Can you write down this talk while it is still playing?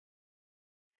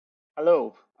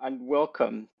Hello, and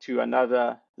welcome to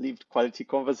another Lived Quality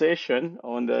conversation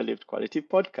on the Lived Quality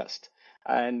podcast.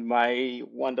 And my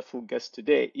wonderful guest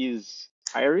today is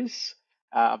Iris.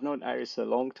 I've known Iris a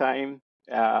long time.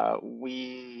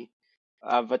 We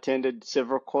have attended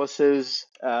several courses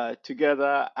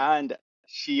together, and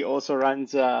she also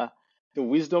runs the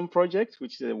Wisdom Project,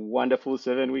 which is a wonderful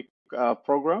 7 week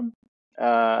program.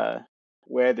 Uh,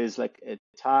 where there's like a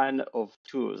ton of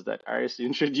tools that Iris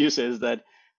introduces that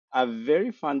are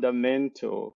very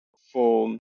fundamental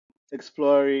for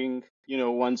exploring,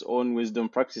 one's own wisdom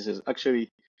practices. Actually,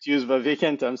 to use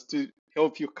Vivekan terms, to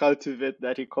help you cultivate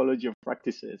that ecology of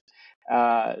practices.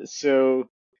 So,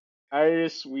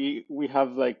 Iris, we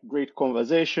have like great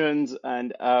conversations,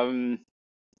 and I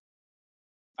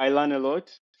learn a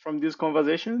lot from these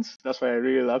conversations. That's why I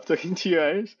really love talking to you,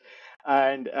 Iris.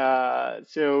 And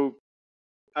so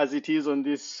as it is on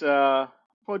this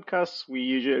podcast,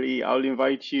 I'll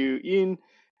invite you in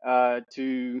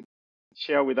to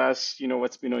share with us,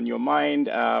 what's been on your mind,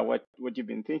 what you've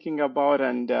been thinking about,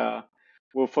 and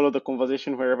we'll follow the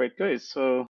conversation wherever it goes.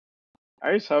 So,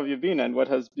 Iris, how have you been, and what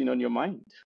has been on your mind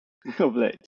of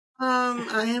late?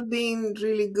 I have been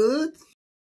really good.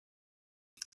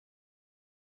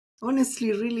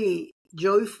 Honestly, really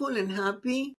joyful and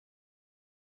happy.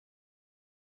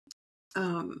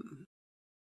 Um,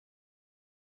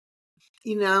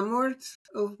 Enamored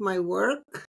of my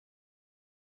work.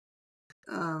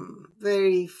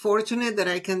 Very fortunate that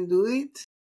I can do it.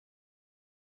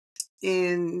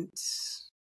 And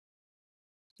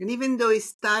even though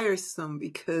it's tiresome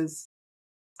because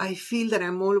I feel that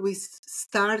I'm always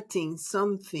starting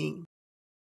something,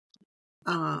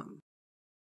 um,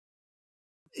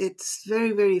 it's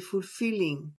very, very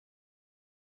fulfilling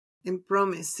and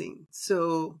promising.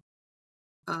 So,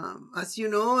 as you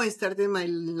know, I started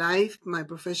my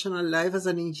professional life as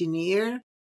an engineer.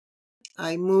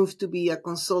 I moved to be a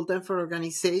consultant for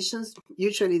organizations,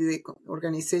 usually the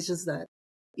organizations that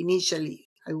initially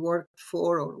I worked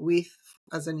for or with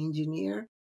as an engineer.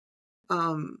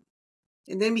 And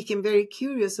then became very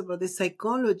curious about the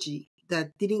psychology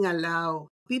that didn't allow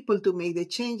people to make the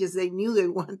changes they knew they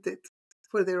wanted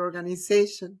for their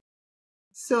organization.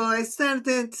 So I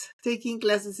started taking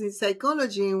classes in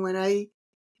psychology, and when I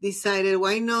decided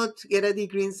why not get a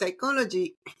degree in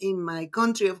psychology in my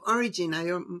country of origin, I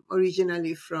am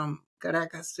originally from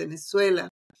Caracas, Venezuela,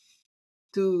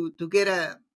 to get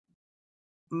a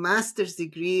master's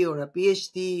degree or a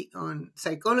PhD on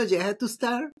psychology, I had to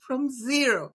start from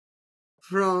zero,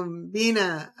 from being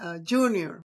a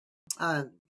junior, a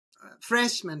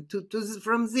freshman,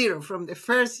 from zero, from the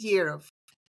first year of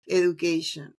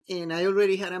education. And I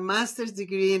already had a master's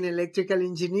degree in electrical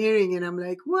engineering, and I'm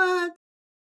like, what?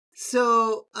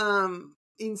 So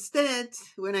instead,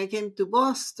 when I came to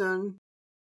Boston,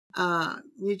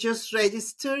 you just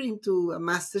register into a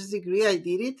master's degree. I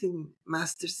did it in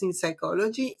master's in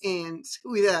psychology and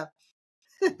with a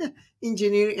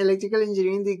electrical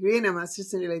engineering degree and a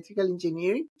master's in electrical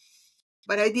engineering.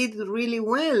 But I did really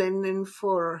well. And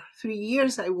for 3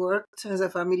 years, I worked as a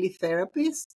family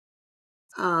therapist,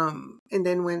 and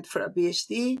then went for a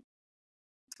PhD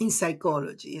in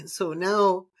psychology. And so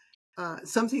now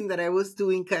something that I was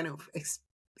doing kind of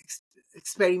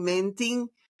experimenting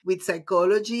with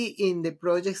psychology in the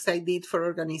projects I did for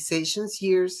organizations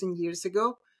years and years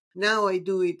ago. Now I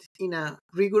do it in a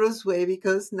rigorous way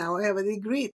because now I have a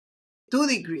degree, 2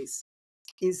 degrees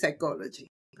in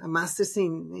psychology, a master's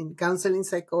in counseling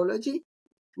psychology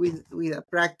with a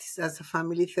practice as a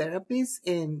family therapist,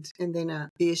 and then a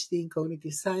PhD in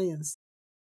cognitive science.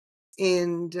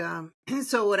 And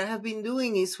so what I have been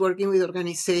doing is working with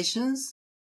organizations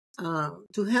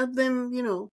to help them,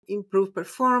 improve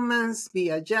performance,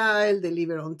 be agile,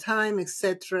 deliver on time,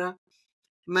 etc.,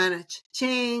 manage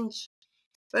change.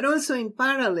 But also in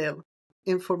parallel,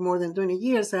 and for more than 20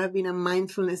 years, I have been a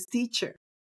mindfulness teacher.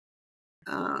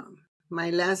 My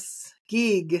last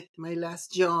gig, my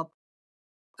last job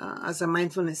as a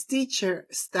mindfulness teacher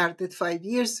started 5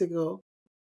 years ago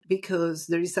because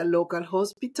there is a local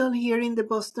hospital here in the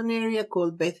Boston area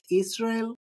called Beth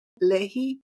Israel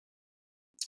Lehi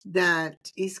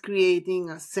that is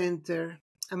creating a center,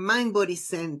 a mind-body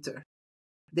center.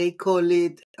 They call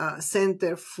it a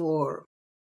Center for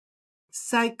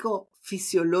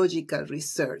Psychophysiological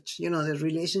Research, the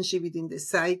relationship between the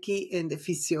psyche and the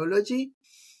physiology.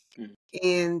 Mm.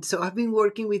 And so I've been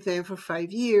working with them for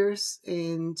 5 years,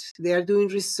 and they are doing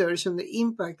research on the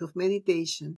impact of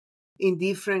meditation in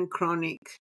different chronic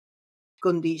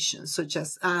conditions, such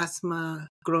as asthma,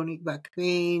 chronic back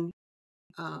pain,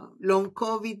 long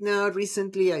COVID now.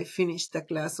 Recently, I finished a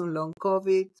class on long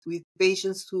COVID with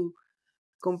patients who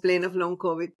complain of long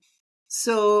COVID.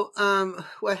 So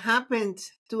what happened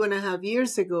 2.5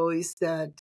 years ago is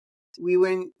that we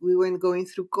went going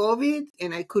through COVID,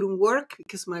 and I couldn't work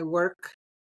because my work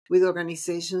with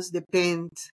organizations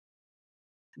depends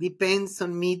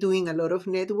on me doing a lot of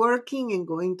networking and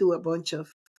going to a bunch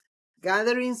of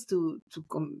gatherings to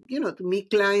meet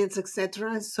clients,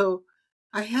 etc. So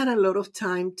I had a lot of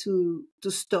time to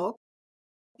stop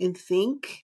and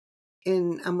think.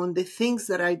 And among the things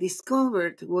that I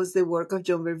discovered was the work of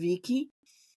John Vervaeke,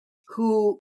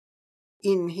 who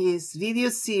in his video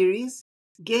series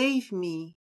gave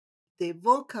me the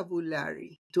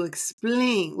vocabulary to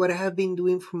explain what I have been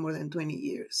doing for more than 20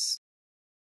 years.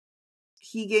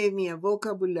 He gave me a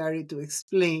vocabulary to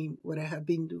explain what I have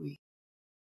been doing.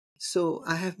 So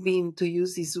I have been, to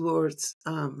use these words,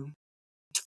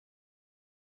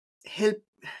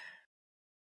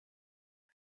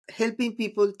 helping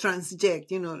people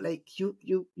transject, like you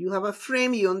have a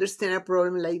frame, you understand a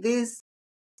problem like this.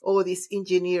 Oh, this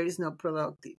engineer is not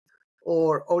productive,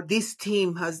 or this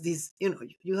team has this,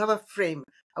 you have a frame,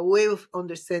 a way of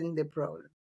understanding the problem.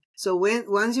 So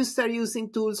once you start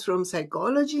using tools from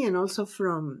psychology and also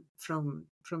from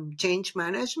change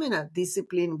management, a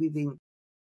discipline within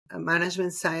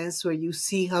management science where you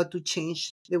see how to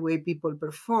change the way people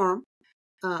perform,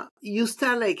 you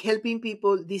start like helping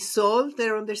people dissolve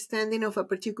their understanding of a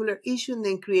particular issue and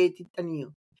then create it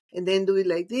anew, and then do it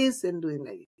like this and do it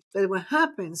like this. But what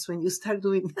happens when you start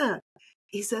doing that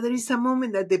is that there is a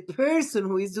moment that the person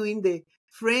who is doing the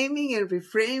framing and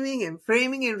reframing and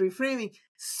framing and reframing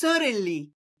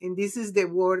suddenly, and this is the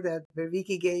word that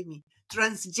Vervaeke gave me,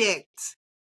 transject.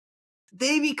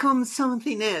 They become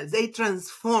something else. They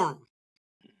transform.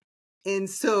 And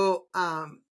so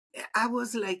I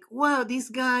was like, wow, this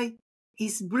guy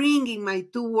is bringing my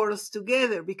two worlds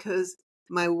together, because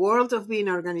my world of being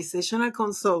an organizational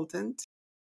consultant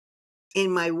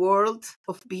and my world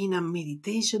of being a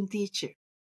meditation teacher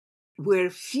were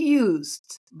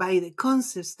fused by the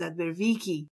concepts that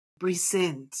Vervaeke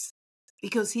presents,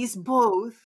 because he's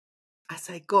both a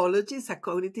psychologist, a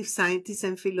cognitive scientist,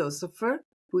 and philosopher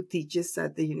who teaches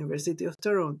at the University of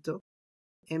Toronto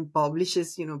and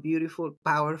publishes, beautiful,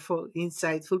 powerful,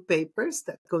 insightful papers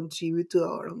that contribute to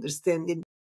our understanding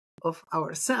of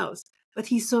ourselves. But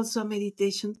he's also a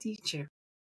meditation teacher.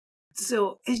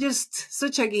 So it's just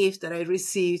such a gift that I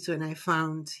received when I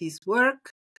found his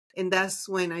work. And that's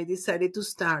when I decided to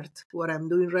start what I'm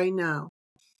doing right now,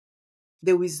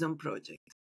 the Wisdom Project.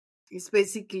 It's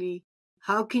basically,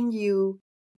 how can you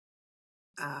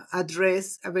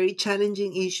address a very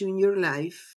challenging issue in your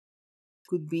life?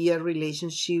 Could be a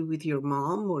relationship with your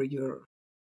mom or your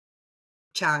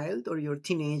child or your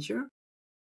teenager,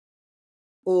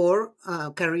 or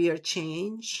career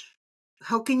change.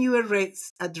 How can you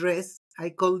address, I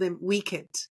call them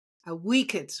a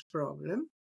wicked problem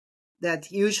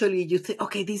that usually you think,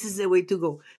 okay, this is the way to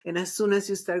go. And as soon as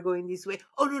you start going this way,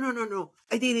 oh, no,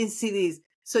 I didn't see this.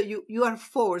 So you are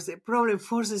forced, the problem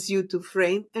forces you to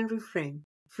frame and reframe,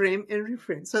 frame and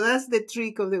reframe. So that's the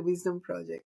trick of the Wisdom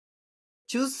Project.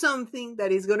 Choose something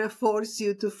that is going to force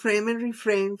you to frame and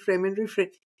reframe,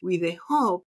 with the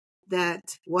hope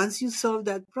that once you solve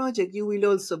that project, you will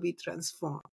also be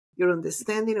transformed. Your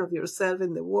understanding of yourself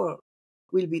and the world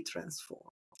will be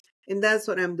transformed. And that's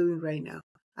what I'm doing right now.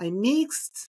 I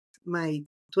mixed my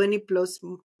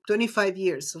 25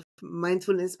 years of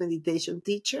mindfulness meditation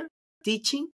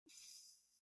teaching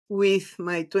with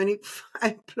my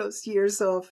 25 plus years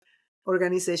of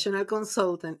organizational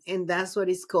consultant, and that's what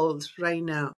it's called right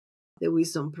now, the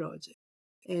Wisdom Project.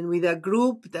 And with a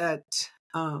group that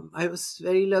I was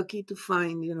very lucky to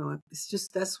find, it's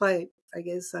just, that's why I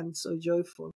guess I'm so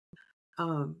joyful.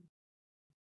 I'm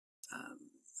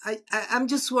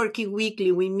just working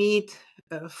weekly. We meet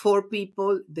 4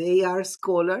 people. They are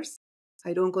scholars.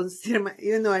 I don't consider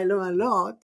even though I learn a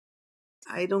lot,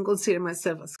 I don't consider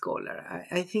myself a scholar.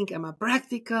 I think I'm a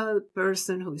practical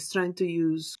person who is trying to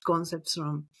use concepts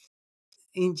from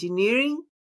engineering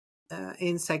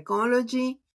and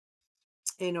psychology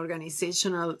and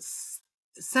organizational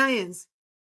science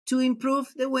to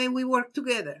improve the way we work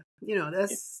together.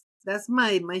 That's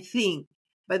my thing.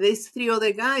 But these 3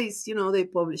 other guys, they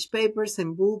publish papers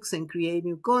and books and create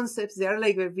new concepts. They are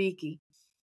like Vervaeke.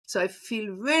 So I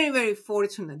feel very, very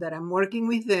fortunate that I'm working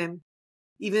with them,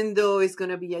 even though it's going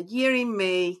to be a year in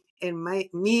May. And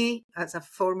me as a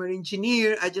former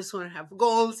engineer, I just want to have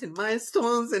goals and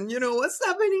milestones and what's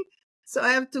happening. So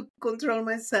I have to control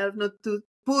myself not to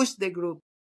push the group.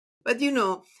 But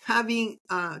having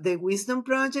the Wisdom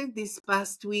Project, this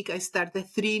past week I started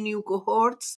 3 new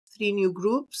cohorts, 3 new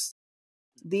groups.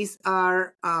 These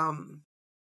are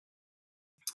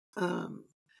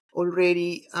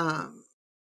already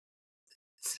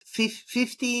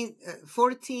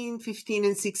 14, 15,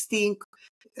 and 16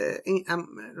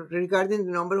 regarding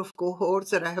the number of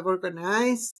cohorts that I have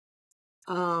organized.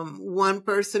 One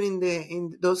person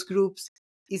in those groups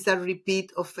is a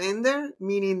repeat offender,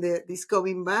 meaning that is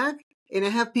coming back. And I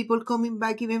have people coming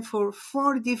back even for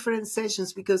 4 different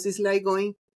sessions, because it's like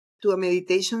going to a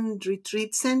meditation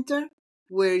retreat center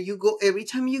where you go every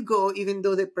time you go, even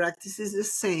though the practice is the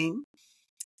same,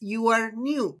 you are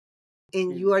new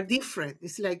and you are different.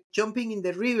 It's like jumping in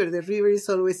the river. The river is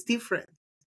always different.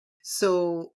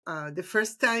 So the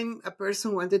first time a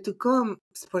person wanted to come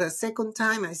for a second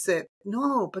time, I said,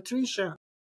 no, Patricia,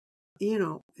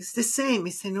 it's the same.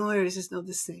 He said, no, Iris, it's not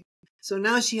the same. So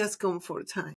now she has come 4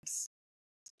 times.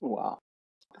 Wow.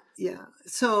 Yeah.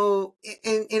 So,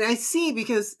 and I see,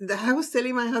 because I was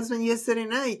telling my husband yesterday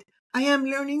night, I am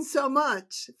learning so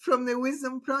much from the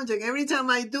Wisdom Project. Every time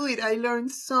I do it, I learn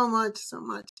so much, so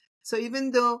much. So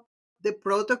even though the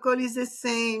protocol is the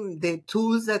same, the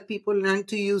tools that people learn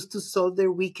to use to solve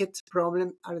their wicked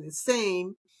problem are the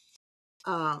same,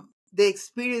 the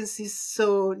experience is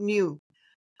so new.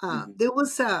 There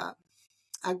was a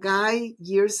guy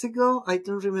years ago, I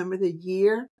don't remember the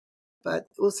year, but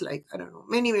it was like, I don't know,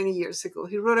 many, many years ago.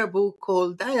 He wrote a book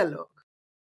called Dialogue.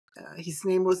 His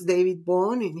name was David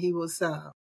Bone, and he was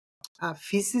a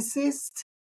physicist,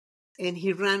 and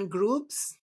he ran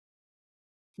groups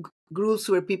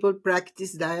where people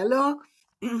practice dialogue.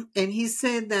 And he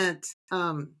said that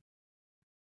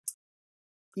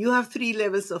you have 3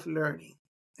 levels of learning.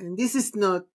 And this is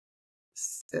not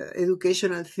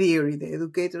educational theory. The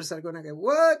educators are going to go,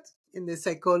 what? And the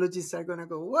psychologists are going to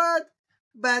go, what?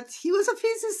 But he was a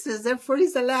physicist, therefore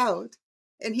he's allowed.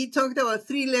 And he talked about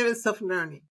 3 levels of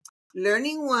learning.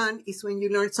 Learning 1 is when you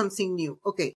learn something new.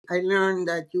 Okay, I learned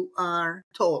that you are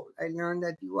tall. I learned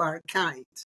that you are kind.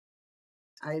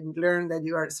 I learned that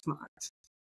you are smart.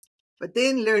 But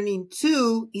then learning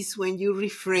 2 is when you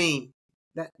reframe.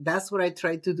 That's what I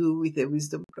try to do with the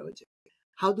Wisdom Project.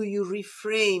 How do you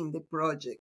reframe the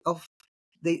project of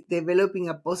developing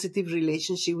a positive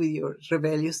relationship with your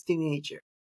rebellious teenager?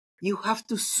 You have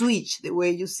to switch the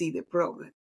way you see the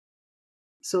problem.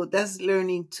 So that's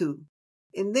learning 2.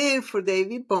 And then for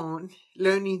David Bone,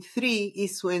 learning 3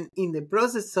 is when, in the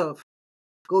process of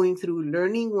going through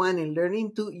learning 1 and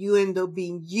learning 2, you end up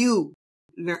being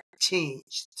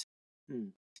changed.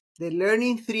 The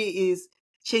learning 3 is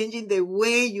changing the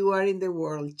way you are in the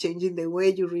world, changing the way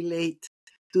you relate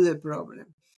to the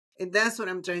problem. And that's what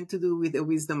I'm trying to do with the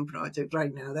Wisdom Project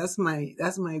right now. That's my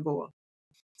goal.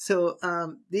 So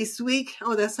this week,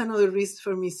 that's another reason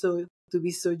for me to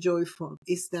be so joyful,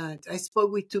 is that I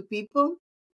spoke with 2 people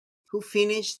who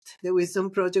finished the Wisdom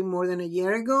Project more than a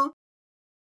year ago.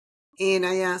 And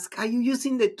I asked, are you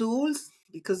using the tools?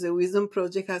 Because the Wisdom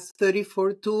Project has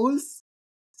 34 tools,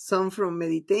 some from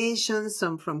meditation,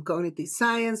 some from cognitive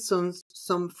science,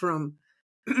 some from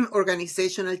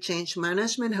organizational change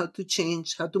management, how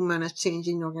to manage change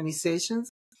in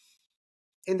organizations.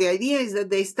 And the idea is that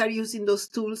they start using those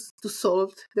tools to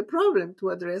solve the problem, to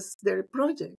address their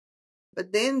project.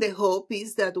 But then the hope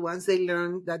is that once they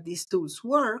learn that these tools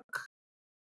work,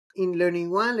 in learning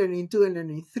 1, learning 2, and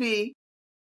learning 3,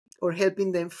 or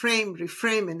helping them frame,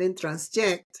 reframe, and then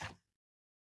transject,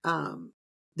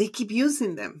 they keep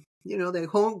using them. The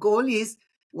whole goal is,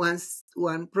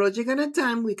 one project at a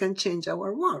time, we can change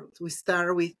our world. We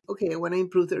start with, okay, I want to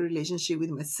improve the relationship with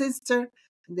my sister.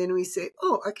 And then we say,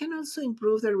 I can also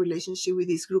improve the relationship with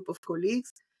this group of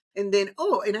colleagues. And then,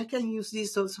 and I can use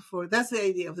this also that's the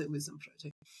idea of the Wisdom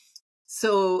Project.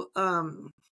 So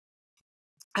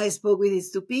I spoke with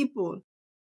these 2 people,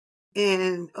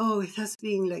 and it has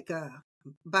been like a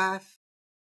bath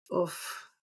of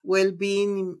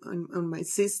well-being on my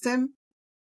system,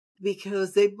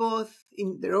 because they both,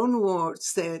 in their own words,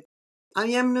 said, I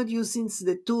am not using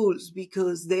the tools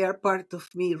because they are part of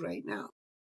me right now.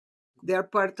 They are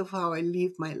part of how I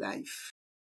live my life.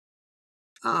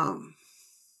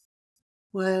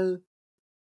 Well,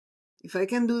 if I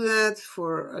can do that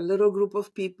for a little group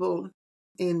of people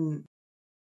and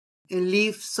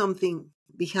leave something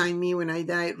behind me when I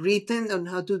die, written on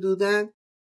how to do that,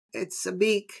 it's a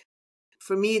big,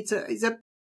 for me,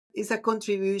 it's a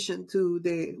contribution to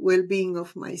the well-being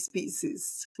of my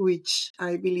species, which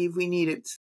I believe we needed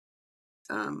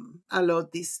a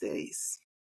lot these days.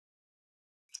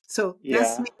 So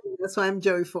that's Yeah. me. That's why I'm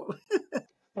joyful.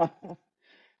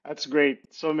 That's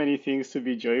great. So many things to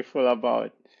be joyful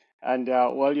about. And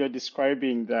while you're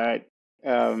describing that,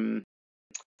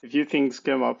 a few things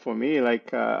came up for me.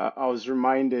 Like I was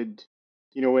reminded,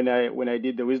 when I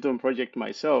did the Wisdom Project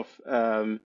myself.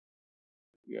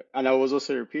 Yeah. And I was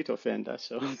also a repeat offender,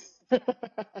 so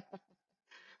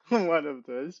one of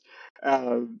those.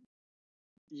 Um,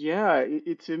 yeah,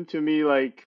 it seemed to me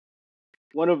like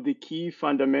one of the key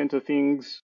fundamental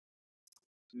things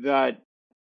that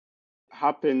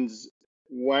happens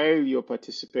while you're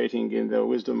participating in the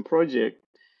wisdom project,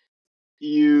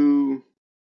 you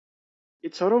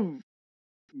it sort of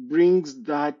brings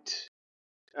that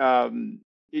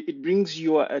it brings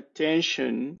your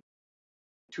attention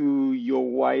to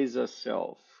your wiser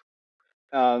self.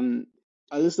 Um,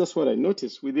 at least that's what I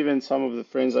noticed with even some of the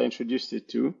friends I introduced it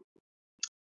to.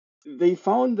 They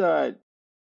found that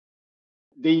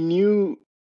they knew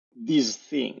these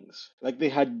things, like they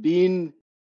had been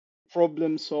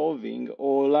problem solving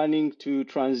or learning to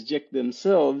transject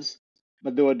themselves,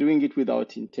 but they were doing it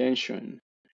without intention.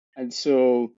 And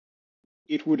so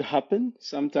it would happen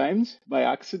sometimes by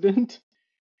accident,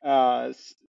 uh,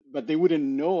 but they wouldn't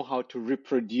know how to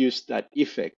reproduce that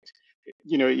effect.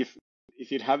 You know, if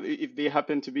they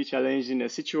happen to be challenged in a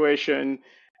situation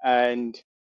and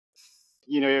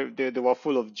they were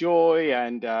full of joy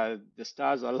and the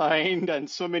stars aligned and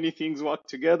so many things worked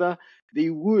together, they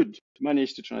would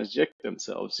manage to transject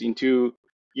themselves into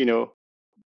you know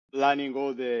learning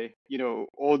all the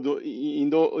all the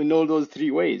in all those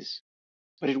three ways,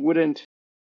 but it wouldn't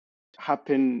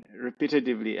happen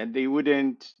repetitively and they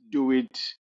wouldn't do it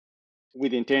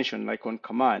with intention, like on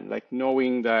command, like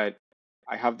knowing that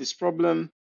I have this problem,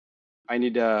 I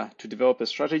need to develop a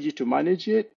strategy to manage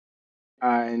it,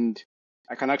 and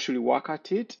I can actually work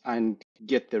at it and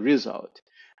get the result.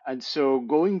 And so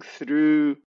going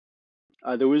through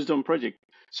the Wisdom Project,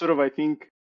 sort of, I think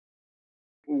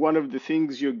one of the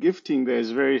things you're gifting there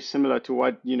is very similar to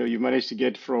what you managed to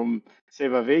get from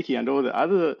Sevaveki and all the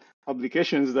other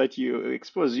publications that you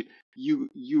expose.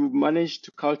 You managed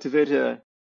to cultivate a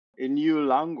new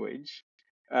language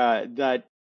that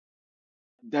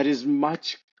is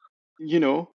much you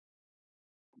know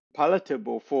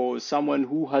palatable for someone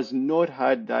who has not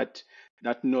had that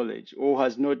knowledge or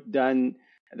has not done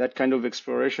that kind of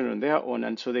exploration on their own,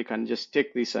 and so they can just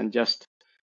take this and just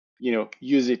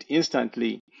use it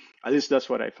instantly. At least that's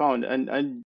what I found.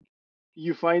 And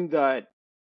you find that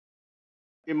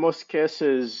in most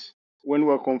cases when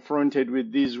we're confronted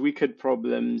with these wicked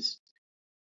problems,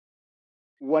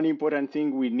 one important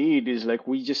thing we need is, like,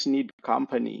 we just need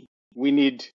company. We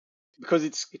need, because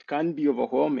it can be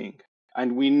overwhelming,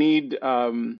 and we need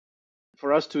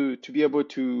for us to be able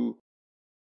to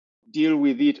deal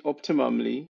with it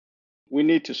optimally, we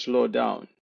need to slow down.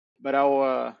 But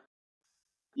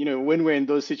when we're in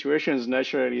those situations,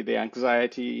 naturally the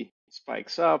anxiety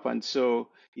spikes up. And so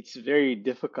it's very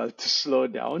difficult to slow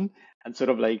down and sort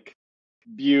of like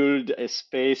build a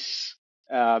space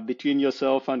between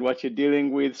yourself and what you're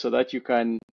dealing with so that you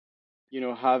can,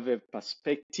 have a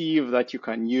perspective that you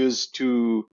can use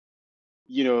to,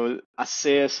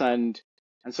 assess and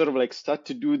sort of like start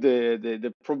to do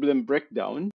the problem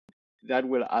breakdown that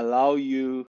will allow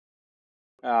you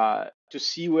to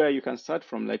see where you can start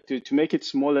from, like to make it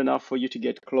small enough for you to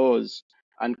get close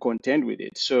and content with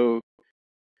it. So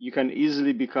you can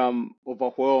easily become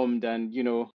overwhelmed and,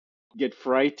 get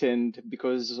frightened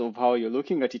because of how you're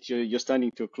looking at it. You're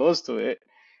standing too close to it.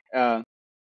 Uh,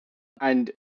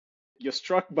 and you're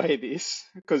struck by this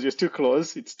because you're too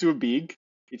close, it's too big,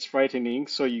 it's frightening,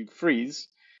 so you freeze.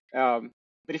 But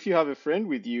if you have a friend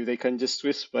with you, they can just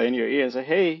whisper in your ear and say,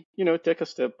 hey, take a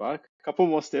step back, a couple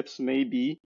more steps,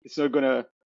 maybe it's not gonna,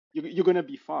 you're gonna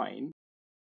be fine.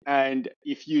 And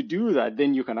if you do that,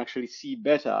 then you can actually see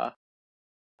better.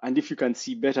 And if you can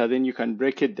see better, then you can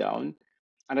break it down.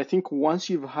 And I think once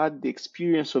you've had the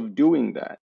experience of doing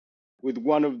that with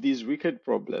one of these wicked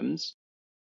problems,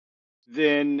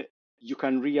 then you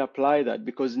can reapply that,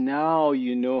 because now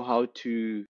you know how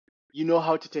to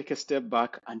take a step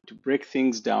back and to break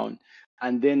things down,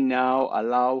 and then now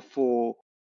allow for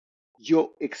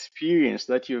your experience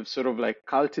that you've sort of like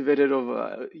cultivated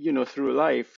over through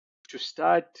life to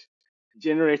start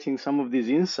generating some of these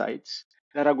insights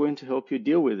that are going to help you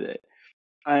deal with it.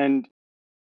 And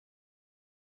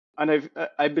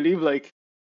i believe, like,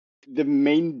 the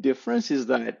main difference is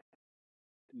that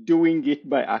doing it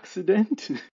by accident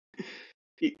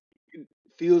it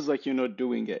feels like you're not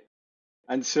doing it.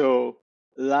 And so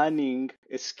learning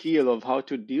a skill of how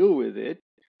to deal with it,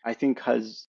 I think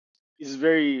is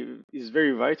very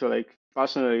vital. Like,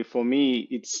 personally for me,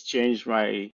 it's changed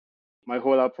my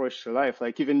whole approach to life.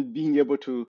 Like, even being able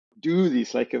to do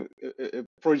this, like a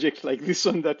project like this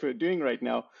one that we're doing right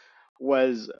now,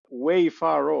 was way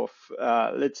far off.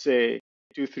 Let's say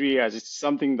 2 3 years. It's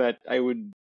something that I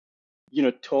would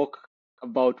talk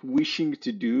about wishing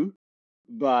to do,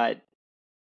 but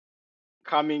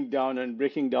coming down and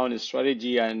breaking down a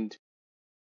strategy and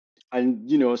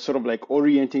sort of like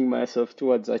orienting myself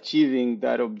towards achieving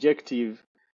that objective,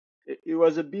 it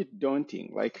was a bit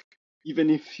daunting. Like, even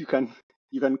if you can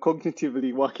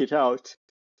cognitively work it out,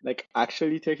 like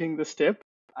actually taking the step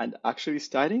and actually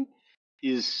starting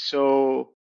is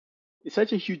it's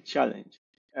such a huge challenge.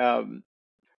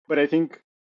 But I think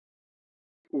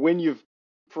when you've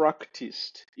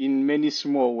practiced in many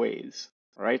small ways,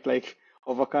 right? Like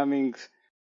overcoming,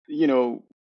 you know,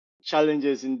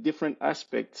 challenges in different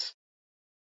aspects,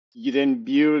 you then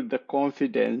build the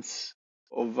confidence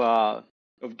of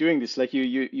doing this. Like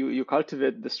you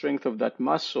cultivate the strength of that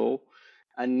muscle,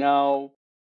 and now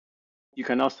you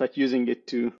can now start using it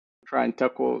to try and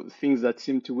tackle things that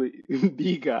seem to be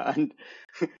bigger and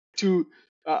too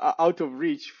out of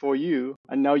reach for you.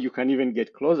 And now you can even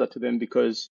get closer to them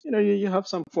because you have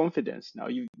some confidence now.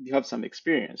 You have some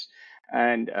experience,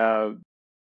 and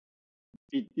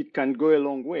it can go a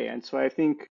long way. And so I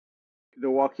think the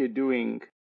work you're doing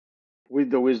with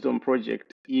the Wisdom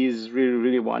Project is really,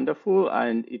 really wonderful,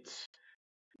 and it's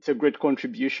a great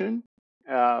contribution.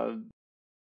 Uh,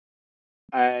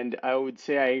 and I would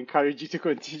say I encourage you to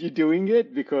continue doing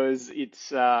it because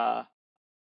it's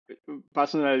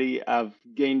personally I've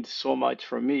gained so much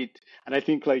from it, and I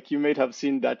think like you might have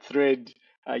seen that thread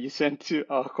you sent to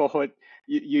our cohort.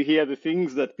 You hear the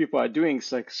things that people are doing.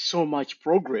 It's like so much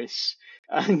progress,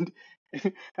 and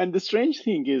and the strange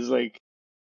thing is like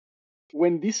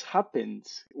when this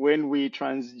happens, when we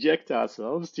transject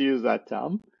ourselves, to use that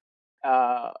term,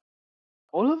 uh,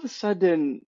 all of a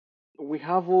sudden we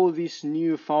have all this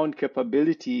newfound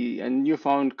capability and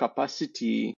newfound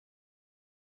capacity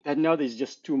that now there's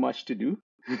just too much to do.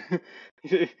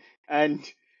 And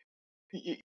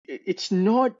it's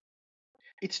not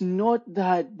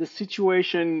that the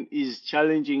situation is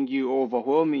challenging you or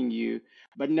overwhelming you,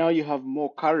 but now you have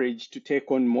more courage to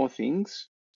take on more things.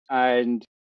 And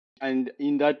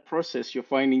in that process you're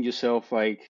finding yourself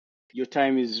like your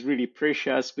time is really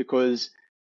precious because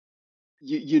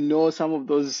you know some of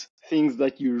those things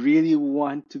that you really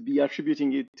want to be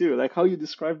attributing it to, like how you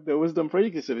described the wisdom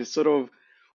project itself is sort of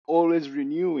always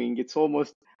renewing. It's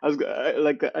almost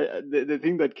the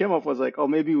thing that came up was like, oh,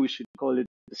 maybe we should call it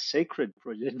the sacred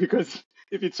project because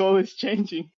if it's always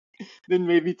changing, then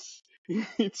maybe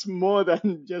it's more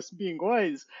than just being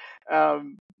wise.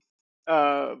 um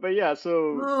but yeah,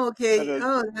 so Oh, okay.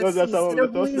 Oh, those that's are some of instead the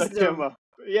of thoughts that came wisdom. up.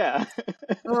 Yeah.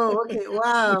 Oh, okay.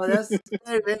 Wow, that's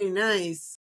very, very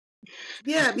nice.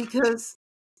 Yeah, because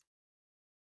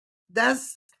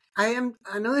that's I am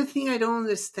another thing I don't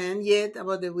understand yet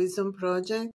about the Wisdom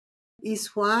Project is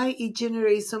why it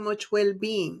generates so much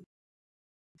well-being.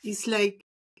 It's like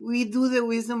we do the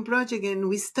Wisdom Project and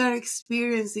we start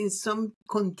experiencing some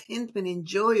contentment and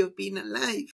joy of being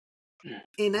alive.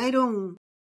 And I don't,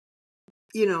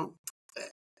 you know,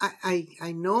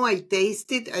 I know I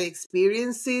taste it, I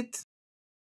experience it,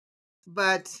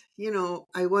 but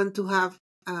I want to have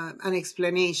an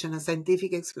explanation, a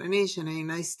scientific explanation,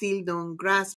 and I still don't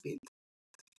grasp it.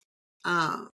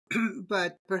 Uh,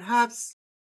 but perhaps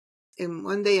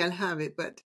one day I'll have it.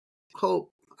 But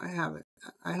hope I have it.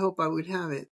 I hope I will have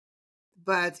it.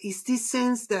 But it's this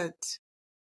sense that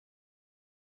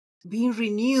being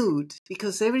renewed,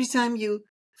 because every time you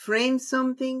frame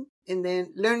something and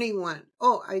then learning one,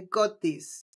 oh, I got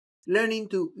this. Learning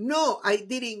two, no, I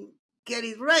didn't get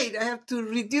it right. I have to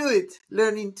redo it.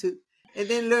 Learning two. And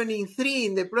then learning three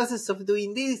in the process of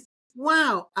doing this.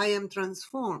 Wow, I am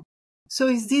transformed. So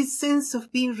it's this sense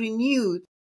of being renewed,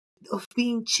 of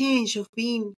being changed, of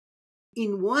being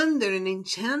in wonder and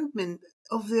enchantment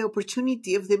of the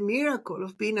opportunity, of the miracle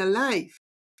of being alive.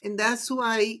 And that's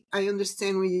why I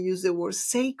understand when you use the word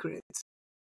sacred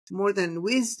more than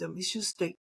wisdom. It's just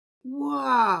like,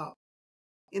 wow.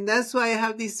 And that's why I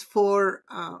have these four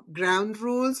ground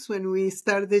rules when we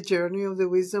start the journey of the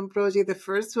Wisdom Project. The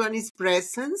first one is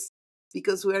presence,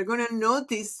 because we are going to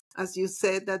notice, as you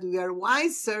said, that we are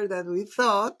wiser than we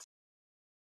thought.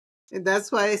 And that's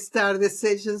why I start the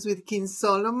sessions with King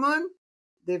Solomon,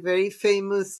 the very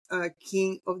famous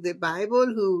king of the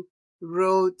Bible who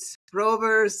wrote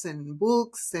proverbs and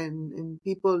books, and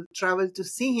people traveled to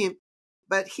see him.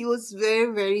 But he was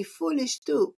very, very foolish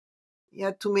too. He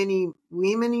had too many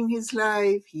women in his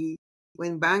life. He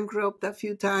went bankrupt a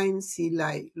few times. He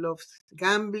loved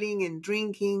gambling and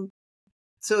drinking.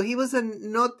 So he was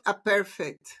not a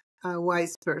perfect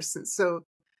wise person. So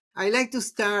I like to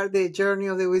start the journey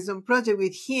of the Wisdom Project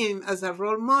with him as a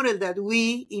role model that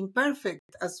we, imperfect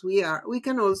as we are, we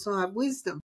can also have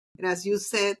wisdom. And as you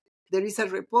said, there is a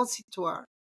repository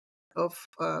of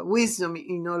wisdom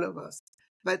in all of us.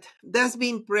 But that's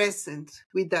being present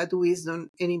with that wisdom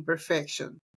and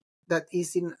imperfection that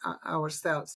is in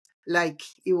ourselves, like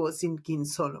it was in King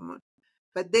Solomon.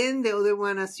 But then the other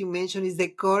one, as you mentioned, is the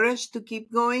courage to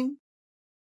keep going.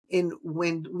 And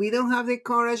when we don't have the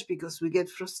courage because we get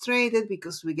frustrated,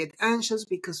 because we get anxious,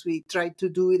 because we try to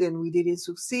do it and we didn't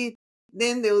succeed,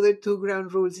 then the other two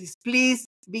ground rules is please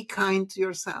be kind to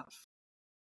yourself.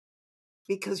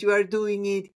 Because you are doing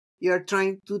it, you are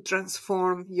trying to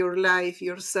transform your life,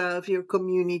 yourself, your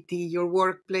community, your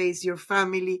workplace, your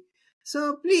family.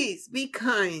 So please be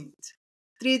kind.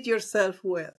 Treat yourself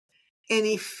well. And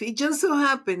if it just so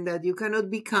happens that you cannot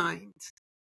be kind,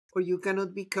 or you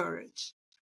cannot be courageous,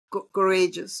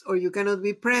 or you cannot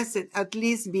be present, at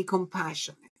least be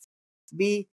compassionate.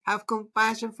 Have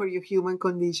compassion for your human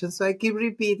condition. So I keep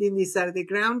repeating, these are the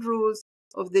ground rules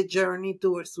of the journey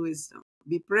towards wisdom.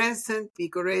 Be present, be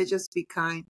courageous, be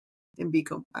kind, and be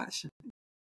compassionate.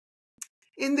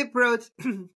 In the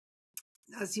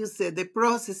as you said, the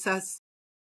process, as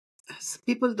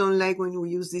people don't like when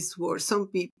we use this word, some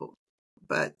people,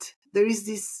 but there is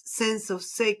this sense of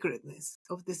sacredness,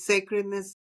 of the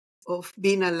sacredness of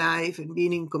being alive and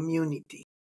being in community.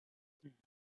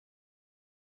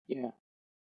 Yeah.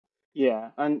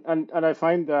 Yeah. And I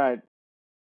find that,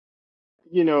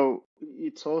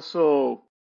 it's also,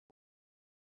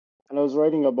 and I was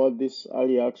writing about this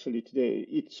earlier actually today,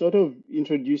 it sort of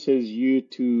introduces you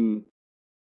to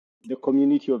the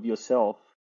community of yourself.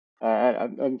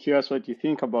 I'm curious what you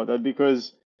think about that,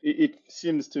 because it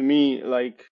seems to me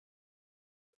like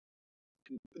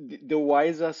the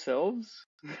wiser selves,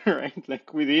 right?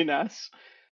 Like within us,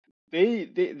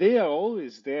 they are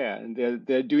always there, and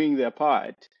they're doing their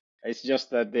part. It's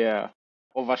just that they're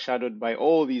overshadowed by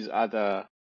all these other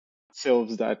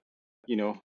selves that you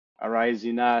know arise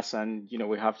in us, and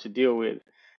we have to deal with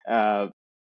uh,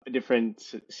 different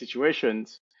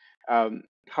situations.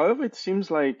 However, it seems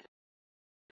like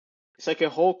it's like a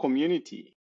whole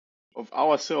community of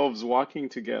ourselves working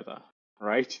together,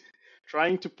 right?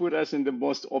 Trying to put us in the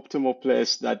most optimal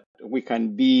place that we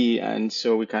can be, and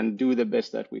so we can do the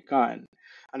best that we can.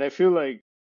 And I feel like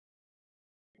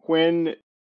when,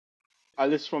 at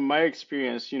least from my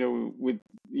experience, with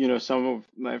some of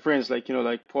my friends, like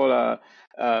Paula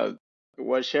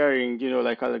was sharing,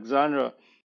 like Alexandra,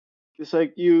 it's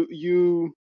like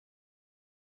you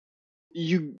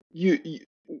you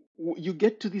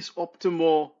get to this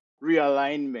optimal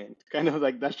realignment, kind of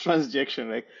like that transjection.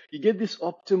 Like you get this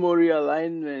optimal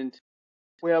realignment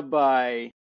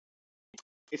whereby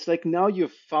it's like now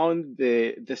you've found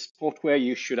the spot where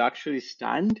you should actually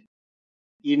stand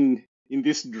in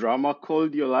this drama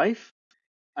called your life,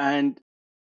 and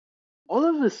all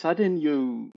of a sudden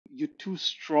you're too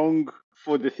strong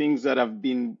for the things that have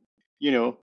been you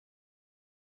know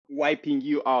wiping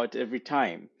you out every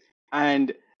time,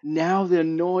 and now they're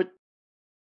a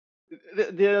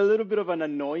little bit of an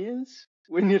annoyance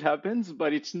when it happens,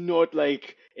 but it's not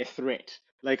like a threat,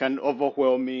 like an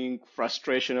overwhelming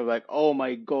frustration of like, oh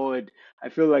my God, I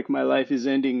feel like my life is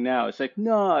ending now. It's like,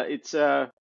 no, it's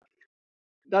that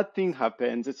thing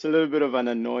happens. It's a little bit of an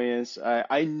annoyance.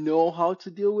 I know how to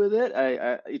deal with it.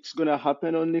 It's gonna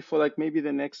happen only for like maybe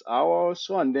the next hour or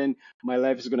so, and then my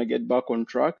life is gonna get back on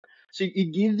track. So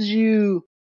it gives you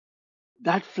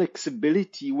that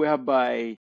flexibility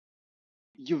whereby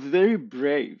you're very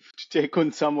brave to take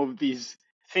on some of these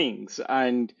things,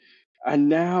 and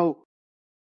now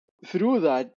through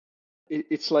that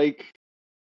it's like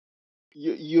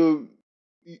you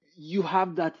you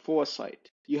have that foresight.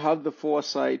 You have the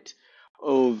foresight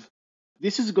of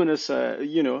this is going to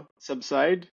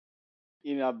subside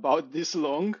in about this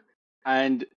long,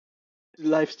 and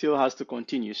life still has to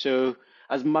continue. So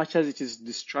as much as it is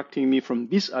distracting me from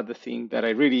this other thing that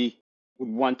I really would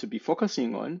want to be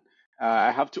focusing on,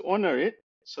 I have to honor it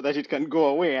so that it can go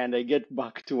away and I get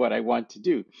back to what I want to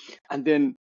do. And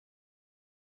then,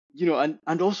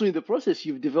 and also in the process,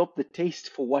 you've developed the taste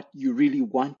for what you really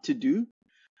want to do.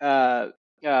 I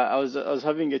was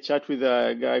having a chat with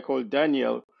a guy called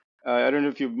Daniel. I don't know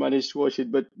if you've managed to watch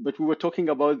it, but we were talking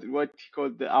about what he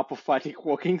called the apophatic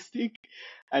walking stick,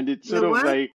 and it's sort The of what?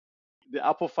 like the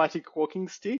apophatic walking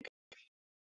stick,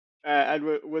 and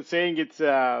we're saying it's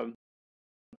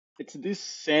this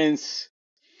sense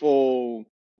for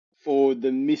for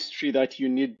the mystery that you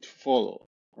need to follow,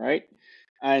 right?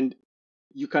 And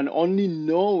you can only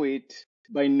know it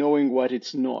by knowing what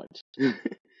it's not.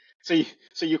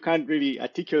 So you can't really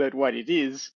articulate what it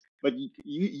is, but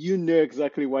you know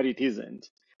exactly what it isn't,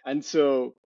 and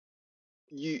so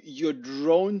you're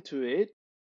drawn to it,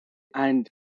 and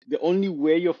the only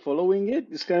way you're following it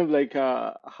is kind of like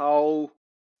how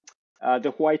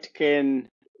the white cane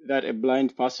that a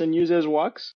blind person uses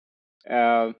works.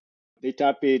 They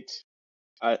tap it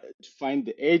to find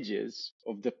the edges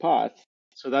of the path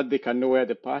so that they can know where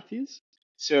the path is.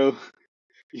 So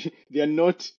they are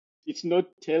not, it's not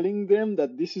telling them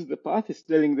that this is the path, it's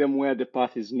telling them where the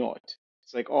path is not.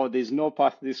 It's like, oh, there's no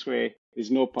path this way,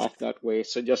 there's no path that way.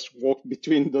 So just walk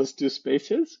between those two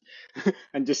spaces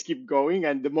and just keep going.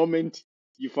 And the moment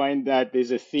you find that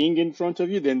there's a thing in front of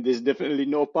you, then there's definitely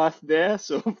no path there.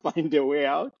 So find a way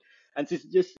out. And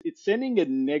it's sending a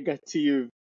negative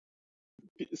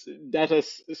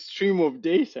stream of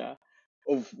data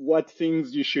of what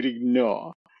things you should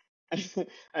ignore.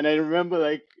 And I remember,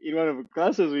 like, in one of the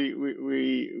classes,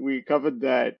 we covered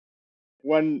that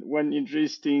one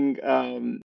interesting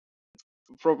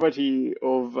property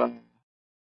of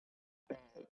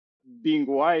being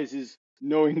wise is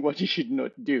knowing what you should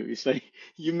not do. It's like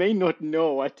you may not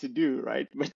know what to do, right?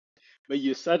 But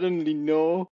you suddenly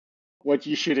know what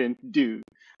you shouldn't do.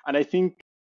 And I think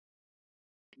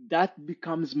that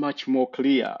becomes much more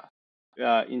clear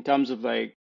in terms of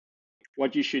like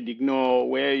what you should ignore,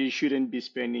 where you shouldn't be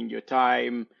spending your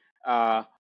time,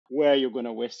 where you're going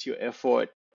to waste your effort.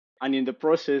 And in the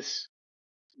process,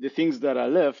 the things that are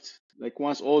left, like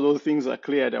once all those things are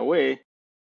cleared away,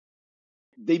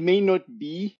 they may not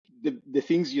be the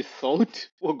things you thought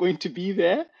were going to be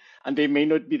there, and they may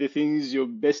not be the things you're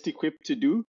best equipped to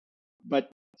do, but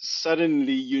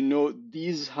suddenly you know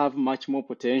these have much more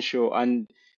potential, and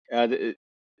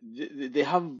they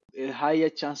have a higher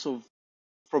chance of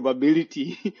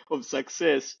probability of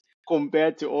success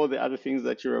compared to all the other things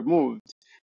that you removed.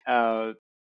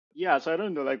 Yeah, so I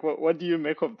don't know, like, what do you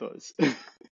make of those?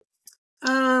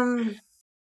 Um,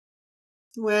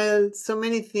 well, so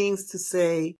many things to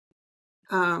say.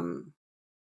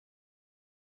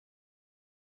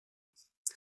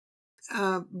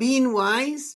 Being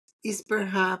wise is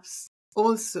perhaps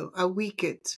also a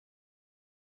wicked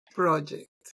project,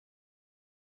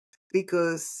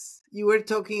 because you were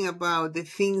talking about the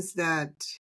things that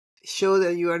show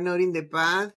that you are not in the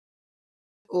path,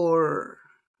 or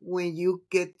when you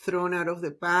get thrown out of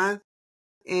the path.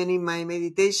 And in my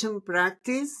meditation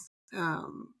practice,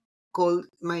 called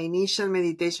my initial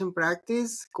meditation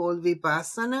practice called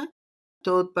Vipassana,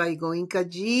 taught by Goenka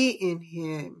Ji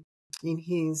in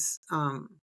his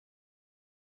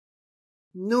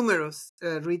numerous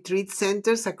retreat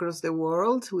centers across the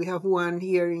world. We have one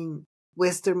here in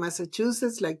Western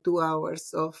Massachusetts, like 2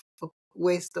 hours of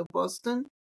west of Boston.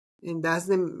 And that's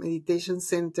the meditation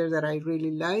center that I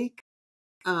really like.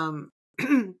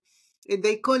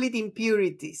 They call it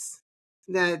impurities,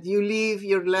 that you live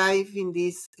your life in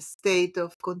this state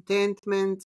of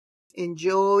contentment and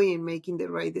joy and making the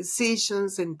right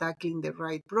decisions and tackling the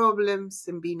right problems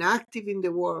and being active in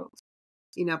the world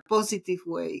in a positive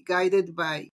way, guided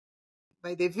by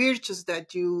the virtues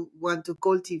that you want to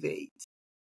cultivate: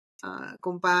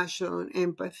 compassion,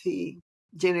 empathy,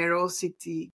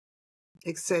 generosity,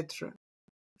 etc.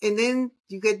 And then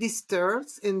you get disturbed,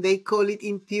 and they call it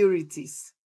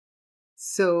impurities.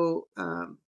 So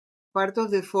part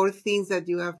of the 4 things that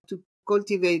you have to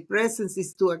cultivate presence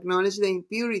is to acknowledge the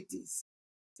impurities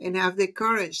and have the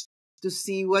courage to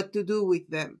see what to do with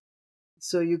them,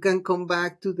 so you can come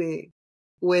back to the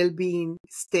well-being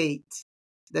state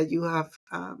that you have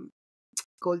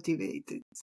cultivated.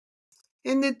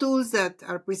 And the tools that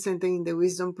are presented in the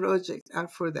Wisdom Project are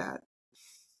for that.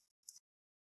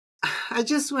 I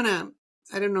just want to,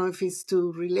 I don't know if it's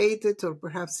too related or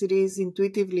perhaps it is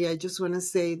intuitively, I just want to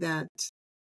say that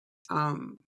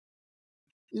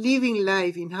living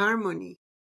life in harmony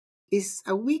is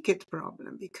a wicked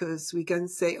problem, because we can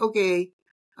say, okay,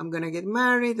 I'm going to get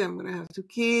married, I'm going to have 2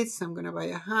 kids, I'm going to buy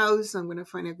a house, I'm going to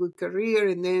find a good career,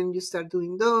 and then you start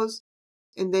doing those,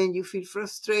 and then you feel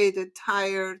frustrated,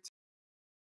 tired.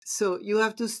 So you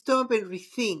have to stop and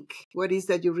rethink what is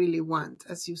that you really want,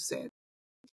 as you said.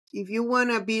 If you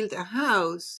want to build a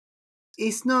house,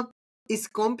 it's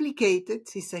complicated,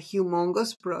 it's a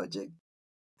humongous project,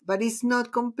 but it's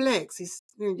not complex. It's,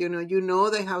 you know,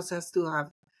 the house has to have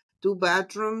 2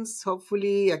 bathrooms,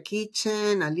 hopefully a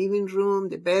kitchen, a living room,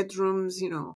 the bedrooms,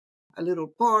 a little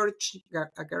porch,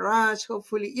 a garage,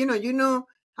 hopefully, you know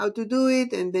how to do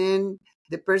it. And then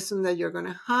the person that you're going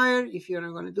to hire, if you're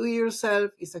not going to do it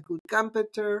yourself, is a good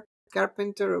carpenter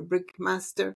or brick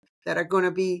master that are going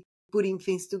to be putting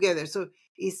things together. So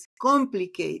it's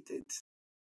complicated.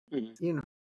 Mhm.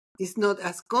 It's not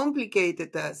as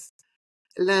complicated as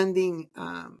landing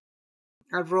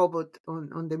a robot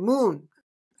on the moon,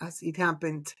 as it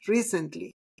happened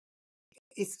recently.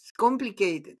 It's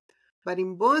complicated, But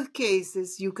in both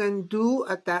cases, you can do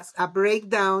a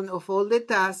breakdown of all the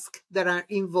tasks that are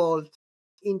involved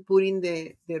in putting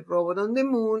the robot on the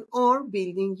moon or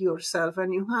building yourself a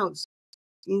new house.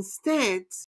 Instead,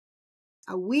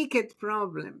 a wicked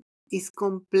problem is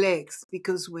complex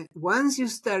because once you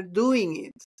start doing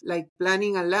it, like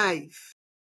planning a life,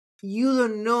 you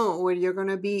don't know where you're going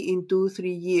to be in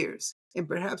 2-3 years. And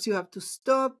perhaps you have to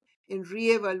stop and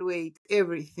reevaluate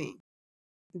everything.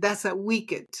 That's a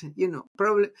wicked,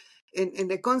 problem.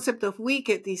 And the concept of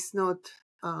wicked is not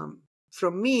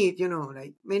from me,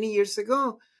 like many years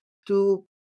ago, to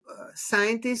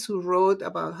scientists who wrote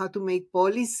about how to make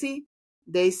policy.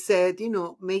 They said,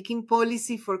 making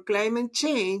policy for climate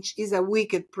change is a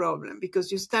wicked problem because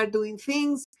you start doing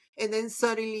things and then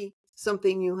suddenly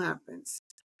something new happens.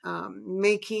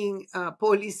 Making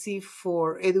policy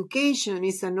for education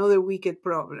is another wicked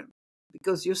problem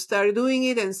because you start doing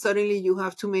it and suddenly you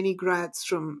have too many grads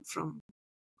from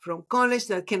college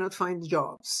that cannot find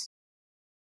jobs.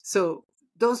 So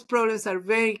those problems are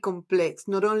very complex,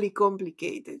 not only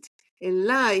complicated. And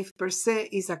life per se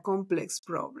is a complex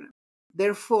problem.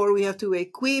 Therefore, we have to be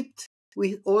equipped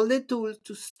with all the tools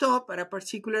to stop at a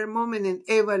particular moment and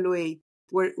evaluate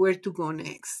where to go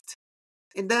next.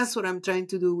 And that's what I'm trying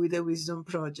to do with the Wisdom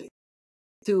Project,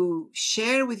 to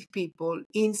share with people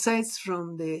insights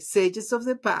from the sages of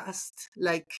the past,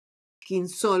 like King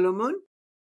Solomon,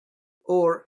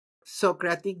 or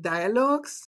Socratic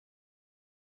dialogues,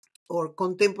 or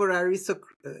contemporary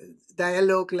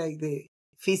dialogue like the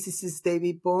physicist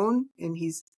David Bohm and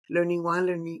his Learning 1,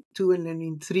 Learning 2, and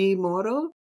Learning 3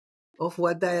 model of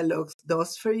what dialogue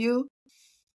does for you.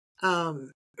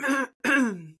 And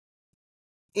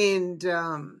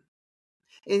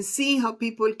see how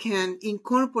people can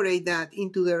incorporate that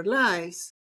into their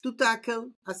lives to tackle,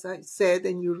 as I said,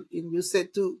 and you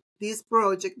said, to this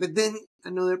project, but then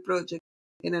another project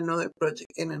and another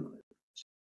project and another.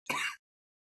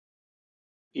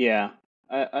 Yeah,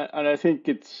 and I think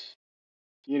it's,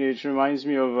 it reminds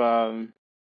me of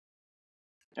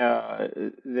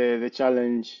the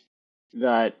challenge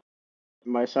that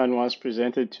my son once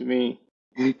presented to me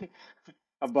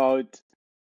about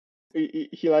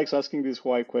he likes asking these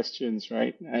why questions,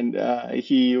 right? And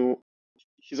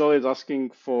he's always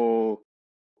asking for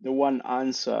the one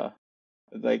answer,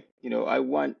 like,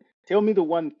 tell me the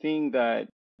one thing that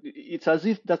it's as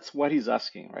if that's what he's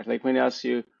asking, right? Like when he asks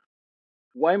you,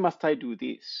 why must I do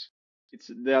this? It's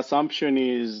the assumption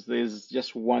is there's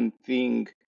just one thing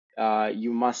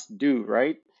you must do,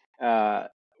 right? Uh,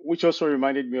 which also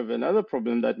reminded me of another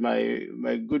problem that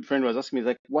my good friend was asking me,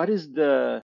 like, what is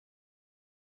the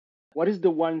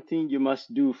one thing you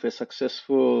must do for a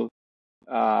successful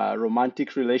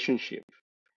romantic relationship?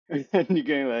 And you're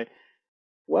going like,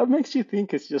 what makes you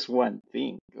think it's just one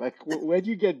thing? Like, where do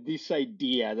you get this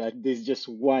idea that there's just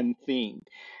one thing?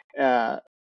 Uh,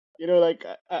 like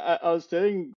I was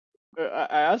telling,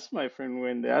 I asked my friend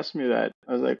when they asked me that,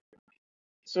 I was like,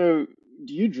 so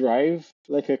do you drive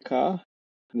like a car?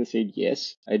 And they said,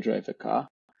 yes, I drive a car.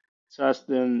 So I asked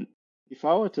them, if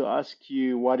I were to ask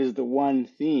you what is the one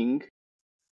thing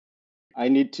I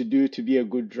need to do to be a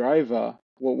good driver,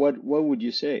 what would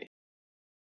you say?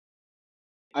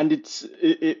 And it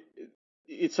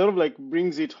sort of like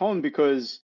brings it home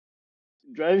because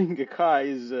driving a car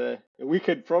is a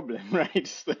wicked problem, right?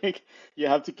 It's like you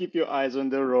have to keep your eyes on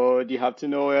the road, you have to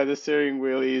know where the steering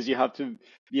wheel is, you have to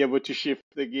be able to shift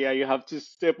the gear, you have to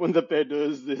step on the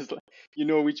pedals, there's like,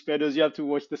 which pedals, you have to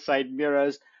watch the side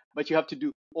mirrors, but you have to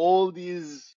do all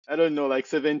these, I don't know, like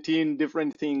 17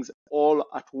 different things all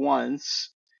at once.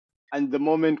 And the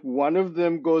moment one of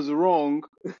them goes wrong,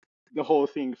 the whole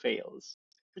thing fails,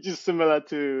 which is similar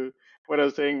to what I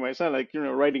was saying my son, like,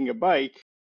 riding a bike.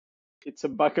 It's a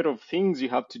bucket of things you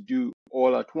have to do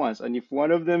all at once. And if one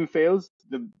of them fails,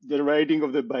 the riding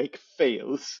of the bike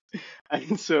fails.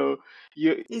 And so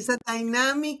It's a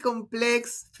dynamic,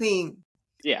 complex thing.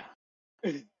 yeah.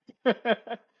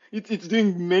 It's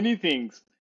doing many things,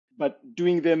 but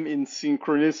doing them in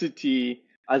synchronicity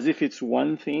as if it's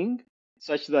one thing,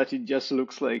 such that it just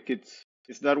looks like it's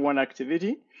that one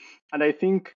activity. And I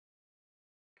think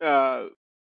uh,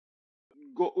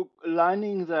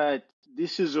 learning that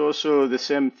this is also the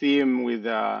same theme with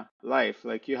life.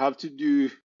 Like you have to do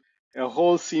a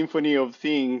whole symphony of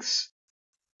things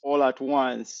all at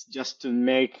once just to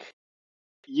make,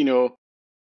 you know,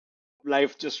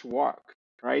 life just work,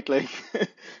 right? Like,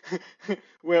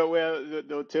 well,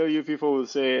 they'll tell you, people will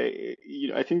say,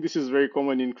 I think this is very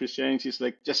common in Christianity. It's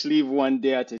like, just live one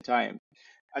day at a time.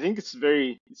 I think it's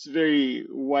very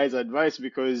wise advice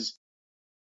because,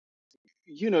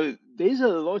 there's a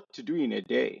lot to do in a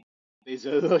day. there's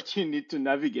a lot you need to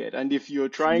navigate. And if you're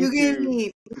trying You gave to,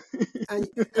 me a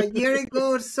year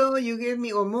ago or so, you gave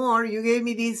me, or more, you gave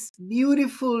me this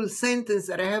beautiful sentence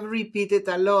that I have repeated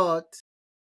a lot.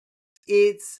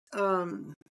 It's,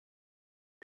 I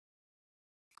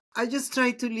just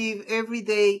try to live every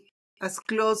day as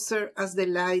closer as the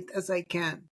light as I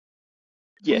can.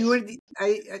 We yes, were,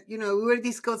 we were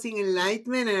discussing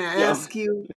enlightenment, and I yeah, asked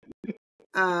you,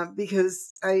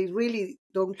 because I really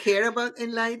don't care about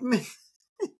enlightenment,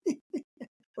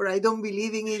 or I don't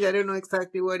believe in it. I don't know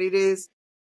exactly what it is.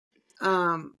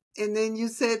 And then you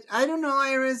said, I don't know,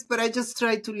 Iris, but I just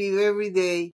try to live every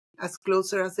day as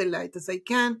closer as the light as I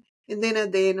can. And then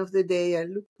at the end of the day, I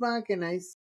look back and I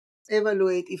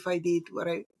evaluate if I did what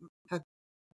I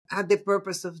had the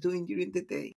purpose of doing during the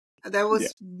day. And that yeah,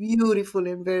 was beautiful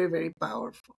and very, very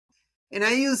powerful. And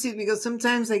I use it because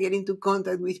sometimes I get into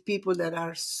contact with people that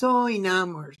are so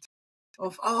enamored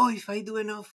of, oh, if I do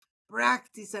enough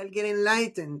practice, I'll get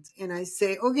enlightened. And I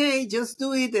say, okay, just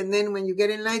do it. And then when you get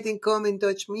enlightened, come and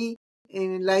touch me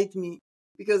and enlighten me.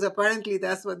 Because apparently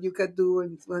that's what you can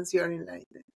do once you are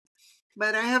enlightened.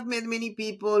 But I have met many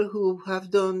people who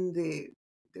have done the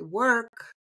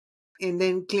work and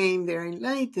then claim they're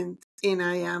enlightened. And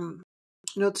I am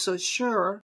not so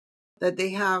sure that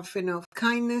they have enough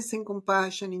kindness and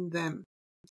compassion in them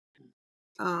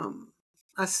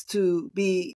as to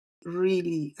be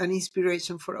really an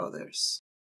inspiration for others.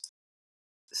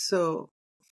 So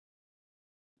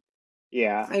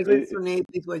yeah. I resonate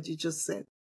with what you just said.